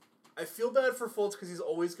 I feel bad for Fultz because he's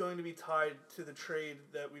always going to be tied to the trade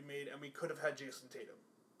that we made, and we could have had Jason Tatum.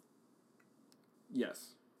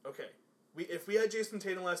 Yes. Okay. If we had Jason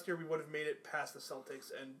Tatum last year, we would have made it past the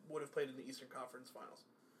Celtics and would have played in the Eastern Conference Finals.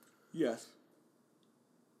 Yes.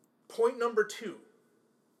 Point number 2.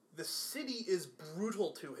 The city is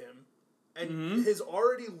brutal to him, and his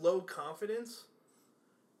already low confidence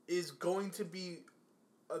is going to be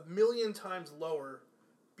 1,000,000 times lower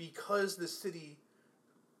because the city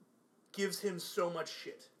gives him so much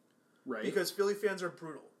shit. Right. Because Philly fans are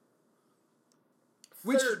brutal.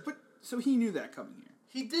 So he knew that coming here.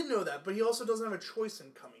 He did know that, but he also doesn't have a choice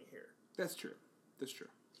in coming here. That's true.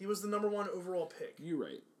 He was the number 1 overall pick. You're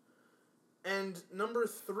right. And number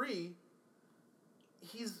 3,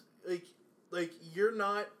 he's like you're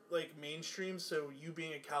not like mainstream, so you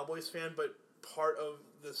being a Cowboys fan, but part of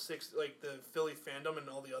the the Philly fandom and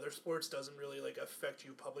all the other sports doesn't really affect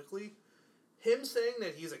you publicly. Him saying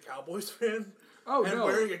that he's a Cowboys fan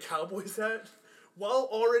wearing a Cowboys hat while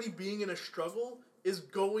already being in a struggle is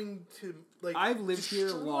going to I've lived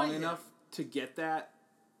here long enough to get that.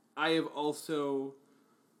 I've lived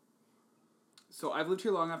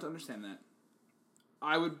here long enough to understand that.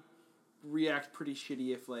 I would react pretty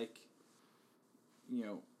shitty if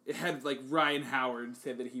it had Ryan Howard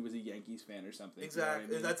said that he was a Yankees fan or something. Exactly.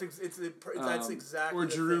 You know what I mean? That's exactly. Or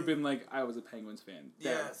Drew been I was a Penguins fan.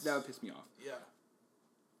 That would piss me off. Yeah.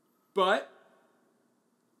 But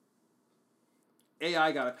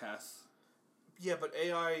AI got a pass. Yeah, but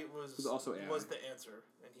AI was also AI. Was the answer,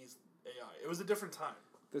 and he's AI. It was a different time.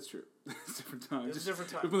 That's true. It's a different time. It was a different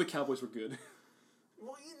time. When the Cowboys were good.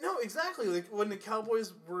 Well, no, exactly. When the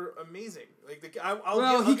Cowboys were amazing. He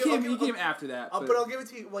came after that. But I'll give it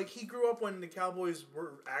to you. He grew up when the Cowboys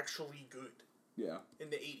were actually good. Yeah. In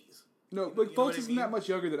the 80s. No, Fultz isn't that much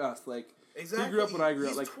younger than us. Exactly. He grew up when I grew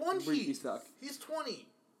up. He's 20. He suck. He's 20.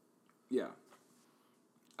 Yeah.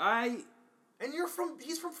 And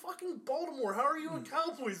he's from fucking Baltimore. How are you a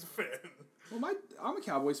Cowboys fan? Well, I'm a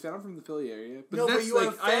Cowboys fan. I'm from the Philly area. But you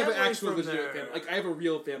have I have an actual legitimate fan. I have a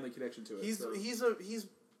real family connection to it.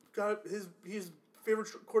 His favorite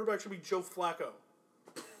quarterback should be Joe Flacco.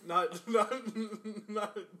 Not.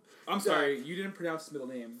 I'm sorry, you didn't pronounce his middle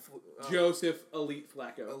name. Joseph Elite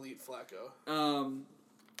Flacco. Elite Flacco.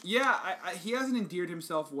 Yeah, he hasn't endeared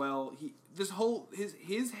himself well.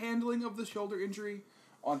 His handling of the shoulder injury,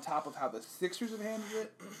 on top of how the Sixers have handled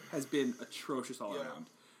it, has been atrocious all around.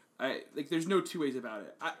 There's no two ways about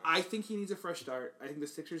it. I think he needs a fresh start. I think the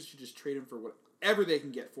Sixers should just trade him for whatever they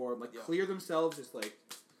can get for him. Clear themselves, just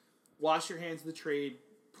wash your hands of the trade,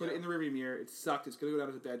 put it in the rearview mirror. It sucked. It's going to go down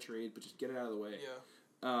as a bad trade, but just get it out of the way.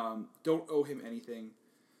 Yeah. Don't owe him anything.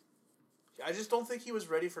 I just don't think he was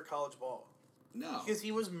ready for college ball. No. Because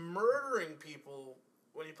he was murdering people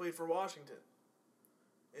when he played for Washington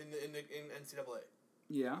in NCAA.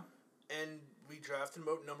 Yeah. And we drafted him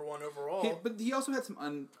number 1 overall. But he also had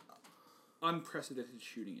some unprecedented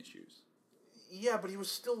shooting issues. Yeah, but he was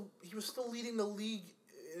still leading the league.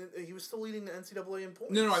 He was still leading the NCAA in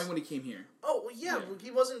points. No, I mean when he came here. Oh, well, yeah.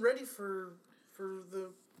 He wasn't ready for the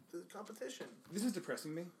competition. This is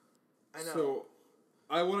depressing me. I know. So,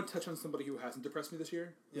 I want to touch on somebody who hasn't depressed me this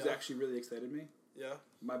year. Who's actually really excited me. Yeah.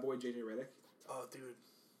 My boy JJ Redick. Oh, dude.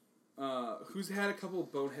 Who's had a couple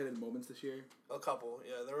boneheaded moments this year. A couple,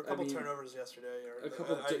 yeah. There were a couple turnovers yesterday.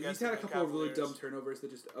 He's had a couple of really dumb turnovers that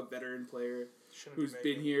just a veteran player who's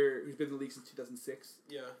been in the league since 2006.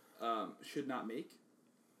 Yeah. Should not make.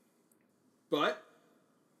 But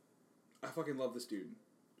I fucking love this dude.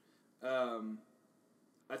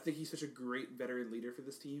 I think he's such a great veteran leader for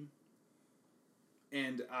this team.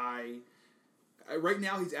 And right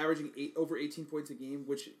now he's averaging over 18 points a game,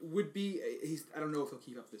 which would be I don't know if he'll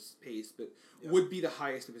keep up this pace, but would be the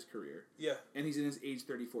highest of his career. Yeah. And he's in his age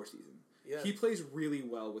 34 season. Yeah. He plays really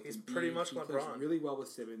well with. He's pretty much LeBron. He plays really well with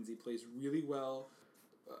Simmons. He plays really well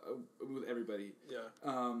with everybody. Yeah.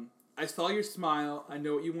 I saw your smile. I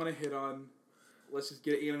know what you want to hit on. Let's just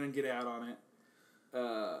get in and get out on it.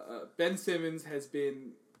 Ben Simmons has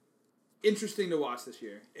been interesting to watch this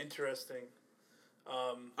year. Interesting.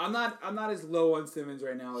 I'm not as low on Simmons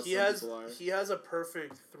right now as some people are. He has a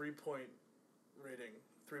perfect 3-point rating.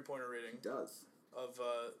 3-pointer rating. He does. Of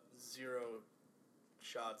 0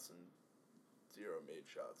 shots and 0 made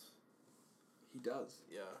shots. He does.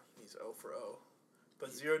 Yeah, he's 0 for 0.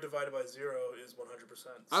 But 0 divided by 0 is 100%. So.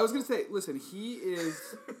 I was going to say, listen, he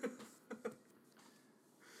is...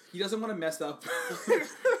 he doesn't want to mess up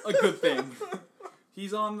a good thing.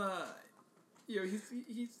 He's on the...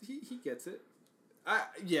 he gets it.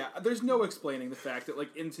 There's no explaining the fact that,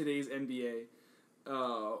 like, in today's NBA,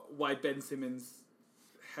 why Ben Simmons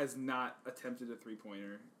has not attempted a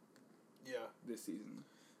 3-pointer this season.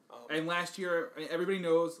 And last year, everybody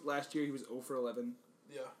knows, last year he was 0 for 11.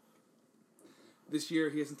 Yeah. This year,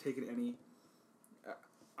 he hasn't taken any.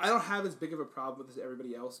 I don't have as big of a problem with this as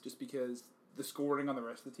everybody else, just because the scoring on the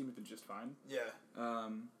rest of the team has been just fine. Yeah.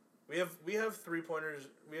 We have 3-pointers.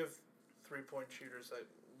 We have 3-point shooters that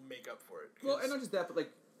make up for it. Well, and not just that, but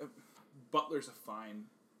like Butler's a fine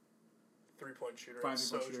 3-point shooter. Fine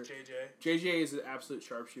so shooter. is JJ is an absolute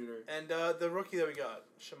sharpshooter. And the rookie that we got,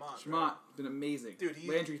 Shamant. Shamant been amazing. Dude,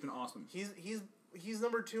 Landry's been awesome. He's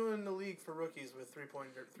number 2 in the league for rookies with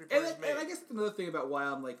 3-pointers made. And I guess that's another thing about why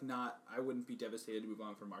I'm like I wouldn't be devastated to move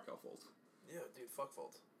on from Markelle Fultz. Yeah, dude, fuck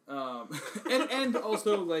Fultz. And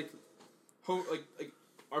also like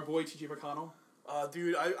our boy T.J. McConnell.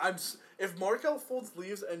 Dude, I'm if Markelle Fultz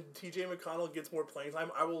leaves and T.J. McConnell gets more playing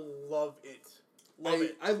time, I will love it.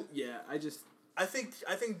 I think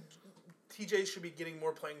TJ should be getting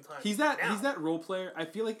more playing time. He's that role player. I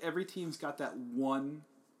feel like every team's got that one,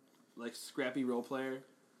 like, scrappy role player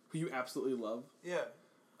who you absolutely love. Yeah.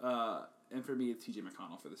 And for me, it's T.J.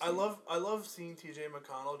 McConnell for this team. I love seeing T.J.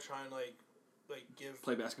 McConnell try and like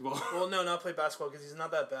play basketball. Well, no, not play basketball because he's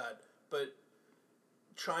not that bad, but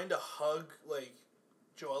trying to hug like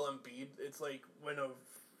Joel Embiid. It's like when a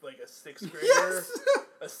 6th grader. Yes!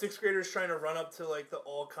 A 6th grader is trying to run up to like the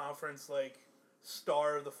all-conference like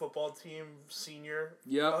star of the football team, senior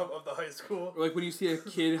of the high school. Or like when you see a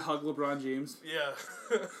kid hug LeBron James. Yeah.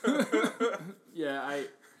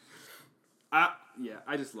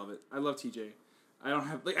 I just love it. I love TJ. I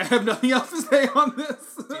have nothing else to say on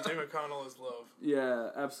this. TJ McConnell is love. Yeah,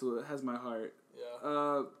 absolutely. It has my heart.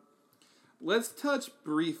 Yeah. Let's touch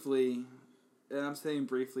briefly, and I'm saying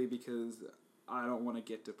briefly because I don't want to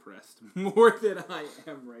get depressed more than I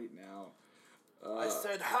am right now. I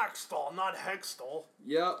said Hackstall, not Hextall.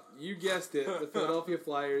 Yep, you guessed it. The Philadelphia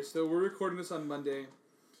Flyers. So we're recording this on Monday,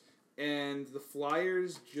 and the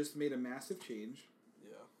Flyers just made a massive change.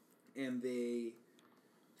 Yeah. And they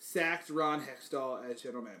sacked Ron Hextall as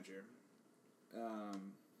general manager.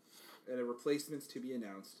 And a replacement's to be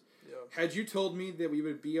announced. Yeah. Had you told me that we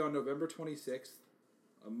would be on November 26th,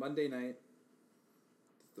 a Monday night,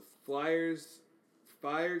 the Flyers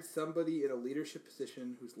fired somebody in a leadership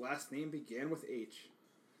position whose last name began with H,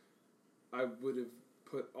 I would have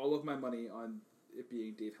put all of my money on it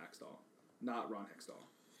being Dave Haxtell, not Ron Hextall.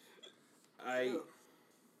 I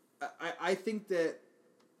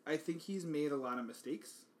think he's made a lot of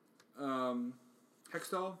mistakes.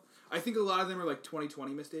 Hextall. I think a lot of them are like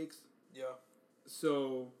 2020 mistakes. Yeah.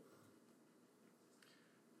 So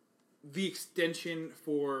the extension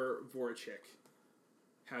for Voracek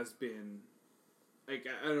has been, like,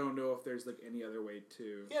 I don't know if there's like any other way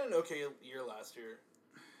to. He had an okay year last year,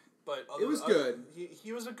 but it was good.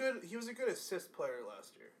 He was a good assist player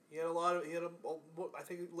last year. I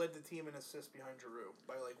think he led the team in assists behind Giroux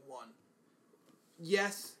by like 1.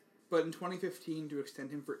 Yes, but in 2015 to extend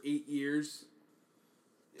him for 8 years,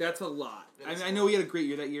 that's a lot. I know he had a great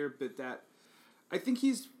year that year, but I think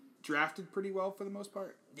he's drafted pretty well for the most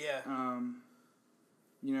part. Yeah.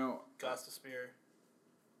 Gostisbehere.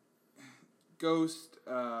 Ghost.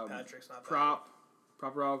 Patrick's not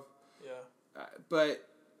Provorov. Yeah. But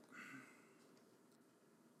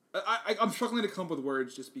I'm struggling to come up with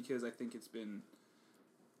words just because I think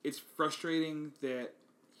it's frustrating that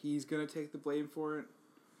he's going to take the blame for it.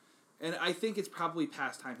 And I think it's probably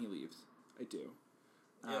past time he leaves. I do.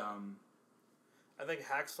 Yeah. I think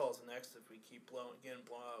Hackstall's next if we keep getting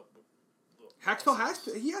blown out. Haxtell has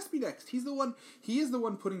to be next. He is the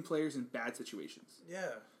one putting players in bad situations.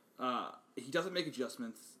 Yeah. He doesn't make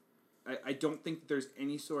adjustments. I don't think there's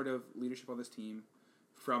any sort of leadership on this team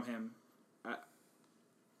from him.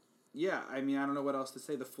 Yeah, I mean, I don't know what else to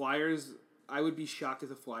say. The Flyers, I would be shocked if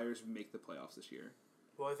the Flyers make the playoffs this year.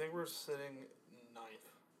 Well, I think we're sitting 9th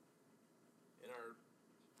in our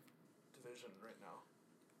division right now.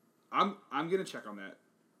 I'm gonna check on that.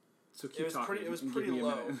 So keep talking. It was pretty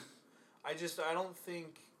low. I don't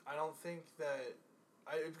think that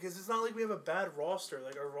because it's not like we have a bad roster.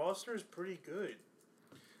 Like our roster is pretty good.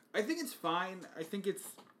 I think it's fine. I think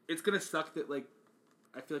it's gonna suck that like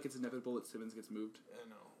I feel like it's inevitable that Simmons gets moved. I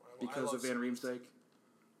know. Because of Van Riemsdyk.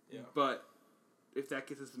 Yeah. But if that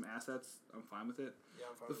gets us some assets, I'm fine with it. Yeah,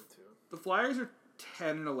 I'm fine with it too. The Flyers are 10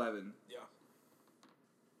 and 11. Yeah.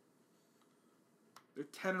 They're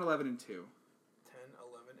 10 and 11 and 2. 10,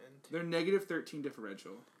 11 and 2. They're negative 13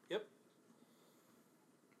 differential. Yep.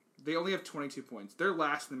 They only have 22 points. They're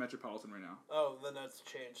last in the Metropolitan right now. Oh, then that's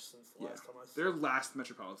changed since the last time I saw. They're last in the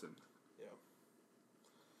Metropolitan. Yeah.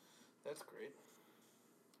 That's great.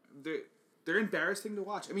 They're embarrassing to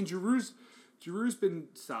watch. I mean, Giroux's been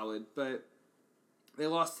solid, but they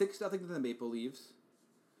lost 6-0 to the Maple Leafs.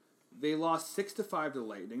 They lost 6-5 to the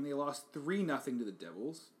Lightning. They lost 3-0 to the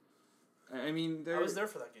Devils. I mean, I was there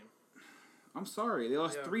for that game. I'm sorry, they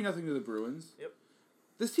lost 3-0 to the Bruins. Yep.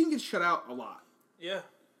 This team gets shut out a lot. Yeah.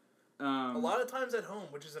 A lot of times at home,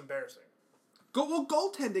 which is embarrassing.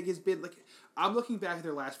 Goaltending has been like I'm looking back at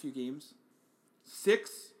their last few games.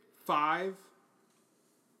 6-5.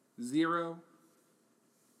 0,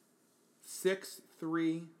 6,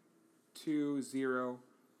 3, 2, 0,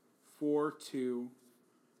 4, 2,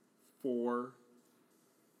 4,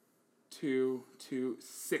 2, 2,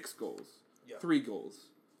 6 goals. Yeah. 3 goals.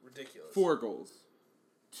 Ridiculous. 4 goals.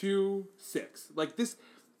 2, 6. Like this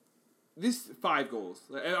 5 goals.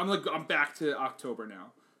 I'm back to October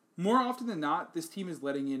now. More often than not, this team is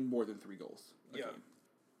letting in more than 3 goals a game.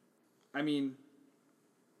 I mean,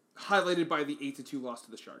 highlighted by the 8-2 loss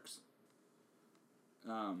to the Sharks.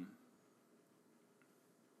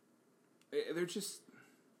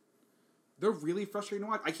 They're really frustrating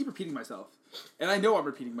to watch. I keep repeating myself, and I know I'm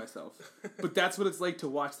repeating myself, but that's what it's like to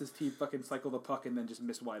watch this team fucking cycle the puck and then just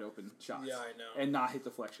miss wide open shots. Yeah, I know. And not hit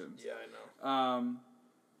deflections. Yeah, I know.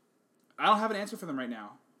 I don't have an answer for them right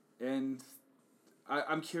now, and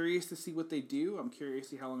I'm curious to see what they do. I'm curious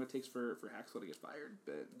to see how long it takes for Haxtell to get fired,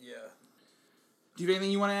 but yeah. Do you have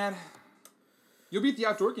anything you want to add? You'll be at the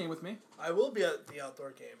outdoor game with me. I will be at the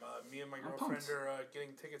outdoor game. Me and my I'm girlfriend pumped. are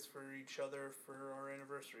getting tickets for each other for our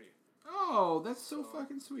anniversary. Oh, that's so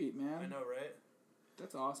fucking sweet, man. I know, right?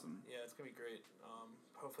 That's awesome. Yeah, it's going to be great.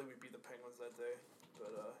 Hopefully we beat the Penguins that day.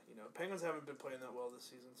 But, Penguins haven't been playing that well this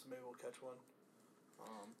season, so maybe we'll catch one.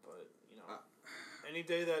 But, any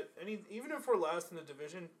day even if we're last in the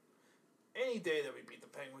division, any day that we beat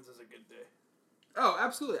the Penguins is a good day. Oh,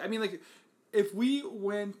 absolutely. I mean, like, if we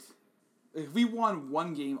won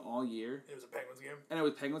one game all year, it was a Penguins game, and it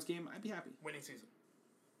was Penguins game, I'd be happy. Winning season.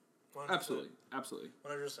 100%. Absolutely.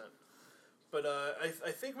 100%. But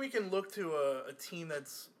I think we can look to a team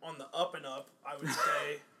that's on the up and up, I would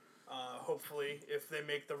say, hopefully, if they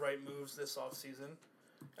make the right moves this offseason.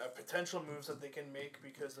 Potential moves that they can make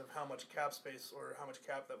because of how much cap space or how much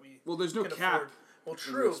cap that we there's no can cap. Afford. Well,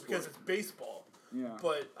 true, because it's baseball. Yeah.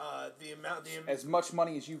 But the amount... As much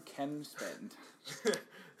money as you can spend.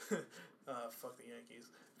 Fuck the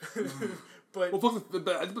Yankees. But fuck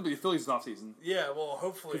the Phillies off season. Yeah, well,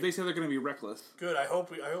 hopefully. Because they say they're going to be reckless. Good. I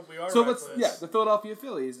hope we are. So reckless. the Philadelphia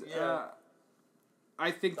Phillies. Yeah.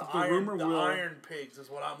 I think the rumor will. The Iron Pigs is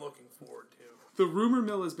what I'm looking forward to. The rumor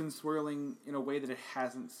mill has been swirling in a way that it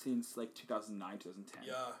hasn't since like 2009, 2010.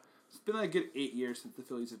 Yeah. It's been like a good 8 years since the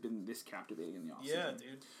Phillies have been this captivating in the offseason. Yeah,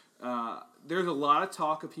 dude. There's a lot of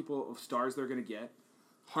talk of stars they're going to get.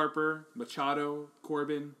 Harper, Machado,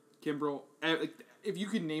 Corbin, Kimbrel. If you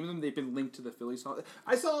could name them, they've been linked to the Phillies.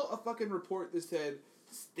 I saw a fucking report that said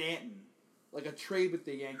Stanton, like a trade with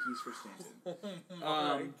the Yankees for Stanton.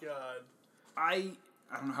 Oh my God. I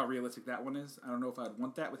don't know how realistic that one is. I don't know if I'd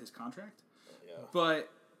want that with his contract. Yeah. But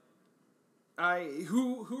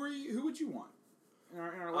who would you want in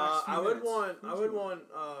our last few minutes? I would want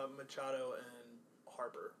Machado and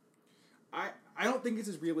Harper. I don't think it's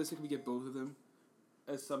as realistic we get both of them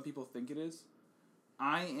as some people think it is.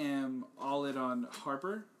 I am all in on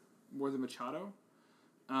Harper more than Machado.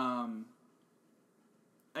 I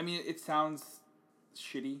mean, it sounds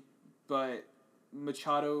shitty, but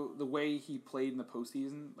Machado, the way he played in the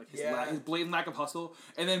postseason, like his blatant lack of hustle,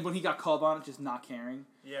 and then when he got called on, just not caring.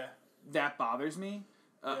 Yeah, that bothers me.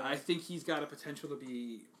 I think he's got a potential to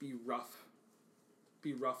be rough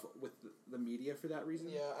be rough with the media for that reason.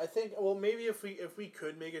 Yeah, I think. Well, maybe if we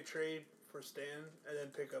could make a trade for Stan and then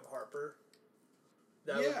pick up Harper,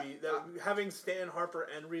 having Stan, Harper,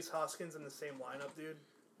 and Rhys Hoskins in the same lineup, dude.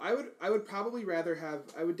 I would definitely rather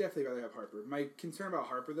have Harper. My concern about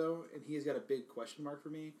Harper though, and he has got a big question mark for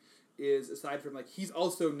me, is aside from he's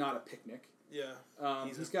also not a picnic. Yeah.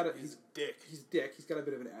 He's a dick. He's dick. He's got a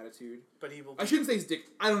bit of an attitude. But he will. I shouldn't say he's dick.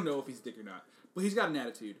 I don't know if he's dick or not, but he's got an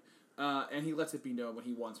attitude, and he lets it be known when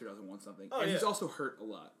he wants or doesn't want something. And he's also hurt a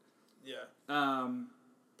lot. Yeah.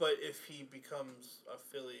 But if he becomes a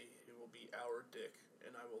Philly, he will be our dick,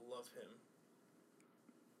 and I will love him.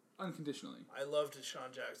 Unconditionally. I loved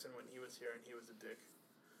Deshaun Jackson when he was here, and he was a dick.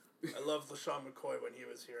 I loved LaShawn McCoy when he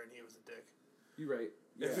was here, and he was a dick. You're right.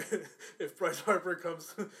 Yeah. If Bryce Harper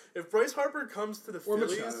comes to the Phillies,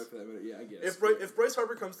 yeah, I guess. If Bryce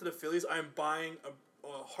Harper comes to the Phillies, I'm buying a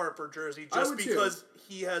Harper jersey just because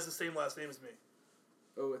he has the same last name as me.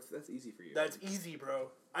 Oh, that's easy for you. That's easy,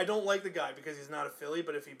 bro. I don't like the guy because he's not a Philly,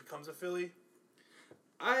 but if he becomes a Philly,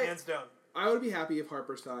 hands down. I would be happy if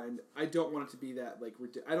Harper signed. I don't want it to be that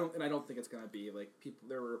I don't think it's gonna be people.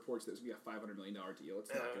 There were reports that it was gonna be a $500 million deal.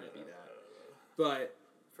 It's not gonna be that. But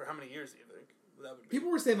for how many years do you think that would be?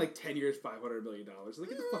 People were saying 10 years, $500 million. Get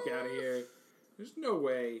the fuck out of here. There's no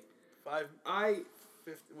way.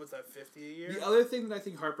 What's that, 50 a year? The other thing that I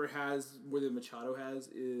think Harper has more than Machado has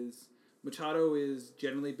is Machado is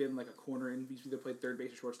generally been a corner in. He's either played third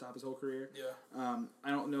base or shortstop his whole career. Yeah.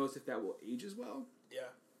 I don't know if that will age as well. Yeah.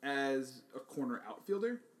 As a corner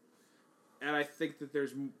outfielder, and I think that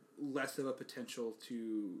there's less of a potential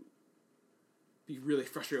to be really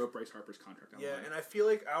frustrated with Bryce Harper's contract. And I feel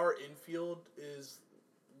like our infield is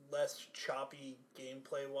less choppy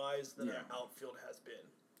gameplay wise than our outfield has been.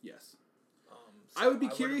 Yes. I would be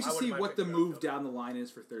curious to see what the move down the line is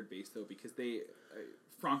for third base though, because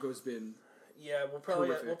Franco's been. Yeah, we'll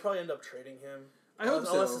probably end up trading him. I hope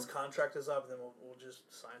so. Unless his contract is up, then we'll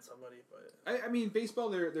just sign somebody. But I mean, baseball,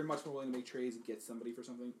 they're much more willing to make trades and get somebody for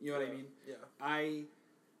something. You know what I mean?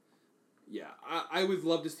 Yeah. I would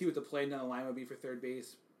love to see what the play down the line would be for third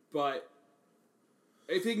base, but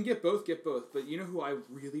if they can get both, get both. But you know who I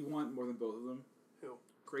really want more than both of them? Who?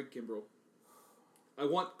 Craig Kimbrell. I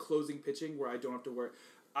want closing pitching where I don't have to worry.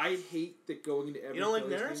 I hate that going into every. You don't like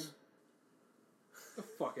Maris? Get the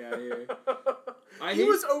fuck out of here. He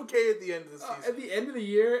was okay at the end of the season. At the end of the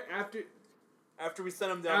year, after we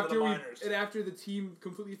sent him down to the minors. And after the team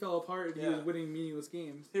completely fell apart and he was winning meaningless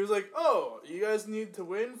games. He was like, oh, you guys need to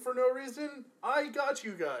win for no reason? I got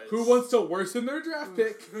you guys. Who wants to worsen their draft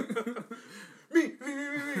pick? Me.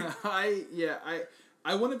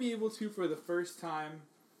 I want to be able to, for the first time,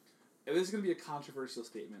 and this is going to be a controversial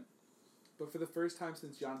statement, but for the first time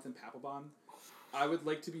since Jonathan Papelbon, I would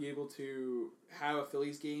like to be able to have a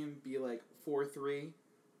Phillies game be 4-3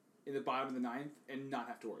 in the bottom of the ninth and not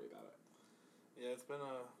have to worry about it. Yeah, it's been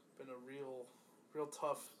a real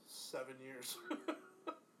tough 7 years.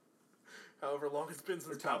 However long it's been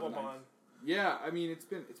since Papelbon. Yeah, I mean it's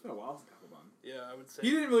been a while since Papelbon. Yeah, I would say he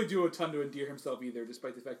didn't really do a ton to endear himself either,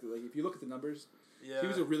 despite the fact that if you look at the numbers, he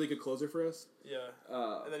was a really good closer for us. Yeah,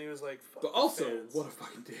 and then he was fuck but also fans. What a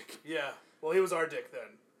fucking dick. Yeah, well he was our dick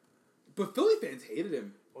then. But Philly fans hated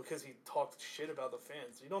him. Well, because he talked shit about the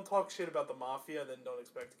fans. You don't talk shit about the mafia, then don't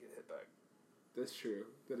expect to get hit back. That's true.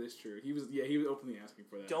 That is true. He was openly asking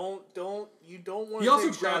for that. You don't want. He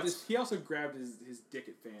also grabbed his dick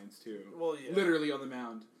at fans too. Well, yeah. Literally on the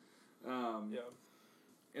mound. Yeah.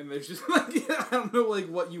 And there's just I don't know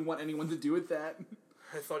what you want anyone to do with that.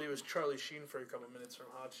 I thought he was Charlie Sheen for a couple minutes from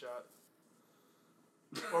Hot Shot.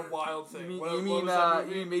 Or Wild Thing. You mean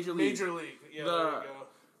Major League? Major League. Yeah. There you go.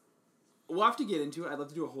 We'll have to get into it. I'd love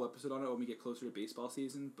to do a whole episode on it when we get closer to baseball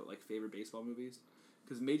season, but favorite baseball movies.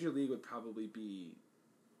 Because Major League would probably be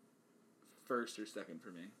first or second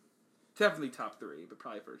for me. Definitely top 3, but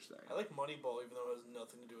probably first, second. I like Moneyball, even though it has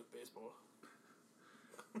nothing to do with baseball.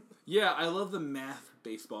 Yeah, I love the math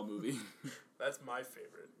baseball movie. That's my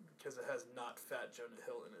favorite, because it has not fat Jonah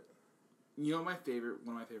Hill in it. You know what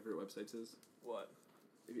one of my favorite websites is? What?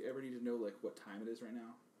 If you ever need to know what time it is right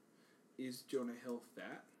now, is Jonah Hill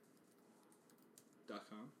fat?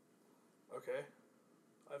 .com. Okay,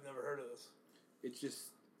 I've never heard of this. It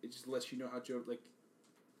just lets you know how Joe right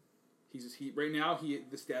now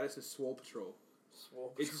the status is Swole Patrol.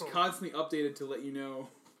 It's just constantly updated to let you know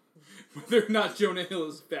whether or not Jonah Hill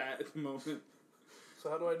is fat at the moment. So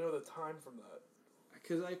how do I know the time from that?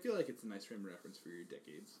 Because I feel like it's a nice frame of reference for your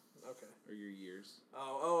decades. Okay. Or your years.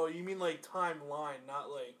 Oh, you mean timeline, not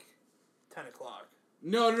 10 o'clock.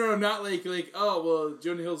 No, not oh well,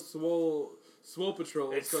 Jonah Hill's Swole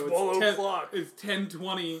Patrol. It's so Swole it's 10 o'clock. It's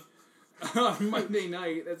 10:20. on Monday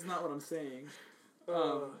night. That's not what I'm saying.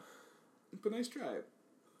 But nice try.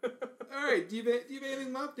 All right, do you have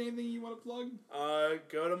anything left? Anything you want to plug?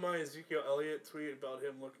 Go to my Ezekiel Elliott tweet about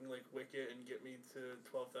him looking like Wicket and get me to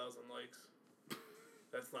 12,000 likes.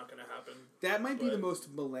 That's not going to happen. That might be the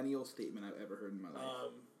most millennial statement I've ever heard in my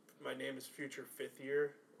life. My name is Future Fifth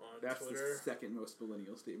Year on That's Twitter. That's the second most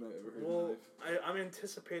millennial statement I've ever heard in my life. I'm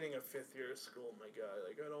anticipating a 5th year of school, my guy.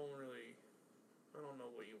 Like, I don't know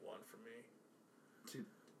what you want from me.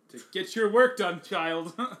 To get your work done,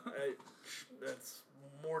 child. That's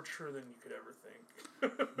more true than you could ever think.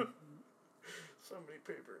 So many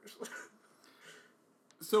papers.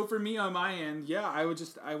 So for me on my end, I want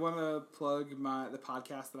to plug the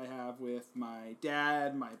podcast that I have with my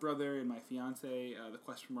dad, my brother, and my fiance, The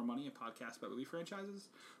Quest for More Money, a podcast about movie franchises.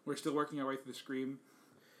 We're still working our way through the Scream.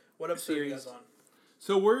 What episode are you guys on?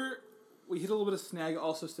 So we hit a little bit of snag,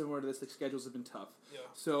 also similar to this. Like, schedules have been tough. Yeah.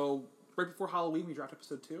 So right before Halloween, we dropped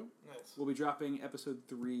episode 2. Nice. We'll be dropping episode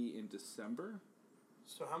 3 in December.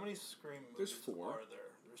 So how many Scream movies are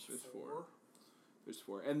there? There's 4. There's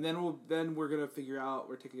 4, and then we're gonna figure out.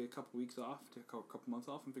 We're taking a couple weeks off, take a couple months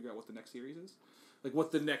off, and figure out what the next series is, like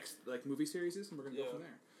what the next movie series is, and we're gonna go from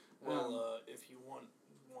there. Well, if you want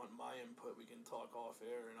my input, we can talk off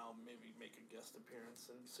air, and I'll maybe make a guest appearance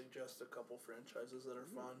and suggest a couple franchises that are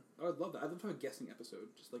fun. I would love that. I'd love to have a guessing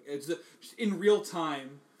episode, just like just in real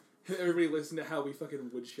time. Everybody listen to how we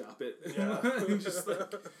fucking wood shop it. Yeah, just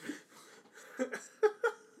like.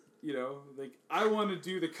 You know, like, I want to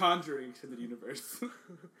do the Conjuring extended universe.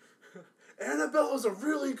 Annabelle was a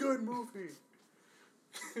really good movie.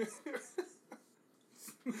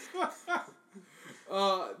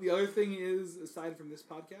 The other thing is, aside from this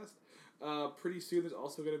podcast, pretty soon there's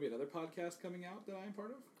also going to be another podcast coming out that I'm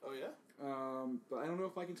part of. Oh, yeah? But I don't know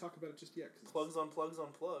if I can talk about it just yet. Plugs on plugs on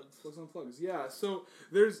plugs. Plugs on plugs, yeah. So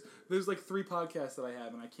there's like 3 podcasts that I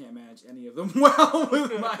have, and I can't manage any of them well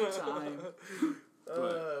with my time.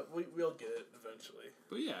 We'll get it eventually.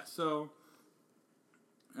 But yeah, so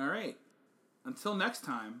all right. Until next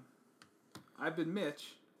time, I've been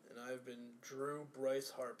Mitch. And I've been Drew Bryce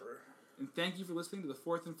Harper. And thank you for listening to the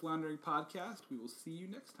Fourth and Floundering podcast. We will see you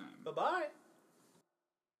next time. Bye-bye.